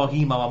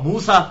ابراہیم و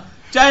موسیٰ،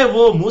 چاہے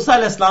وہ موسیٰ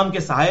علیہ السلام کے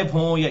صحائف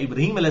ہوں یا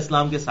ابراہیم علیہ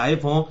السلام کے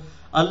صحائف ہوں،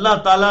 اللہ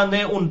تعالیٰ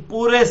نے ان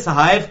پورے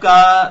صحائف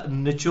کا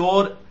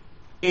نچوڑ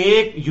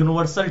ایک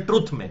یونیورسل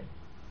ٹروتھ میں،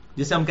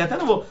 جسے ہم کہتے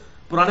ہیں نا، وہ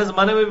پرانے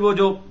زمانے میں بھی وہ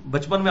جو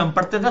بچپن میں ہم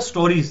پڑھتے تھے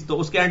سٹوریز، تو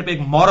اس کے اینڈ پہ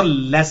ایک مورل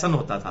لیسن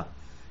ہوتا تھا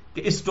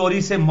کہ اس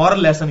سٹوری سے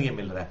مورل لیسن یہ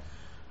مل رہا ہے،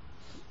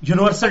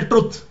 یونیورسل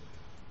ٹروتھ،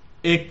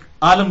 ایک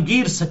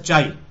عالمگیر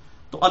سچائی۔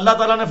 تو اللہ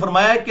تعالیٰ نے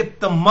فرمایا کہ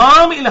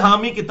تمام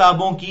الہامی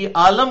کتابوں کی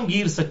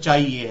عالمگیر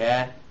سچائی یہ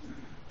ہے،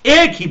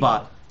 ایک ہی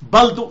بات،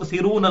 بل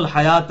تؤثرون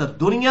الحیات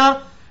الدنیا،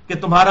 کہ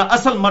تمہارا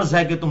اصل مرض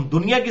ہے کہ تم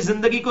دنیا کی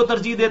زندگی کو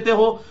ترجیح دیتے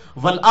ہو،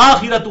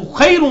 والآخرۃ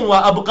خیر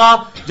وابقیٰ،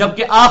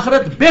 جبکہ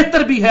آخرت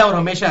بہتر بھی ہے اور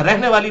ہمیشہ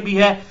رہنے والی بھی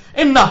ہے۔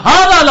 ان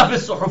ھذا لفی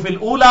الصحف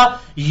الاولی،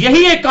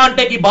 یہی ایک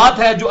کانٹے کی بات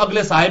ہے جو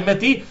اگلے صحائف میں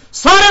تھی،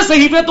 سارے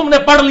صحیفے تم نے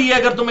پڑھ لیے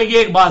اگر تمہیں یہ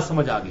ایک بات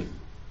سمجھ آ گئی۔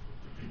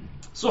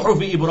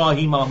 صحف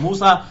ابراہیم و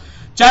موسیٰ،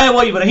 چاہے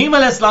وہ ابراہیم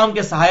علیہ السلام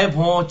کے صحائف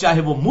ہوں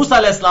چاہے وہ موسیٰ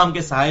علیہ السلام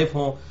کے صحائف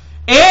ہوں،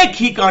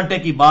 ایک ہی کانٹے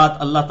کی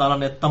بات اللہ تعالیٰ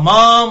نے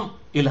تمام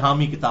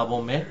الہامی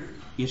کتابوں میں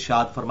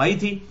ارشاد فرمائی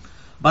تھی۔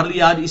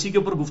 بہرحال آج اسی کے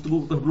اوپر گفتگو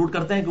کنکلوڈ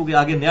کرتے ہیں، کیونکہ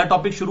آگے نیا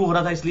ٹاپک شروع ہو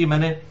رہا تھا، اس لیے میں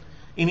نے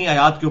انہی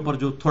آیات کے اوپر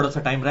جو تھوڑا سا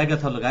ٹائم رہ گیا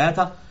تھا لگایا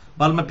تھا۔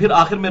 بہرحال میں پھر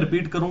آخر میں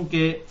ریپیٹ کروں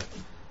کہ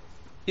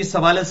اس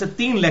حوالے سے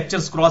 3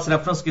 لیکچرز کراس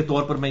ریفرنس کے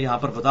طور پر میں یہاں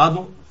پر بتا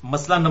دوں۔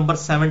 مسئلہ نمبر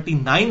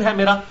 79 ہے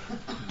میرا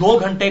 2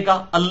 گھنٹے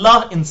کا، اللہ،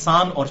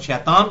 انسان اور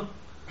شیطان۔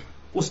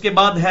 اس کے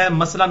بعد ہے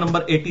مسئلہ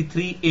نمبر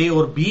 83 اے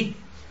اور بی،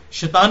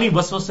 شیطانی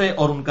وسوسے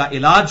اور ان کا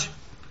علاج،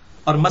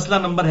 اور مسئلہ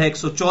نمبر ہے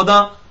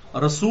 114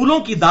 رسولوں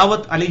کی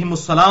دعوت علیہم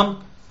السلام،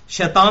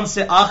 شیطان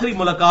سے آخری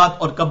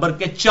ملاقات اور قبر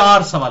کے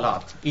 4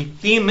 سوالات۔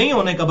 3 نہیں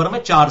ہونے قبر میں،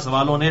 4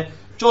 سوال ہونے۔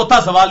 چوتھا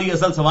سوال یہ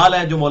اصل سوال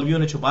ہے جو مولویوں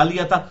نے چھپا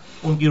لیا تھا،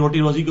 ان کی روٹی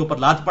روزی کے اوپر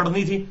لات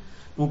پڑنی تھی،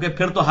 کیونکہ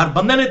پھر تو ہر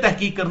بندے نے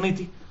تحقیق کرنی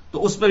تھی،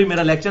 تو اس پہ بھی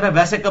میرا لیکچر ہے۔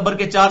 ویسے قبر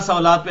کے 4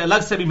 سوالات پہ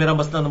الگ سے بھی میرا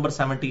مسئلہ نمبر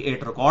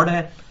 78 ریکارڈ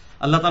ہے۔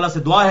 اللہ تعالیٰ سے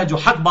دعا ہے جو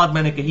حق بات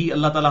میں نے کہی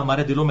اللہ تعالیٰ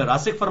ہمارے دلوں میں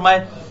راسخ فرمائے،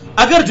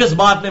 اگر جس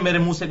بات نے میرے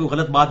منہ سے کوئی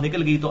غلط بات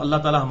نکل گئی تو اللہ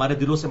تعالیٰ ہمارے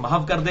دلوں سے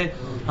محو کر دے،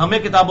 ہمیں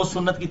کتاب و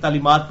سنت کی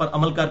تعلیمات پر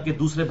عمل کر کے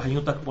دوسرے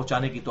بھائیوں تک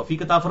پہنچانے کی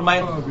توفیق عطا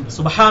فرمائے۔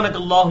 سبحانک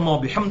اللہم و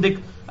بحمدک،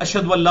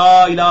 اشہد ان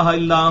لا الہ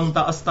الا انت،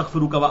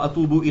 استغفرک و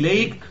اتوب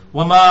الیک،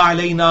 وما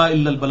علینا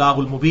الا البلاغ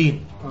المبین۔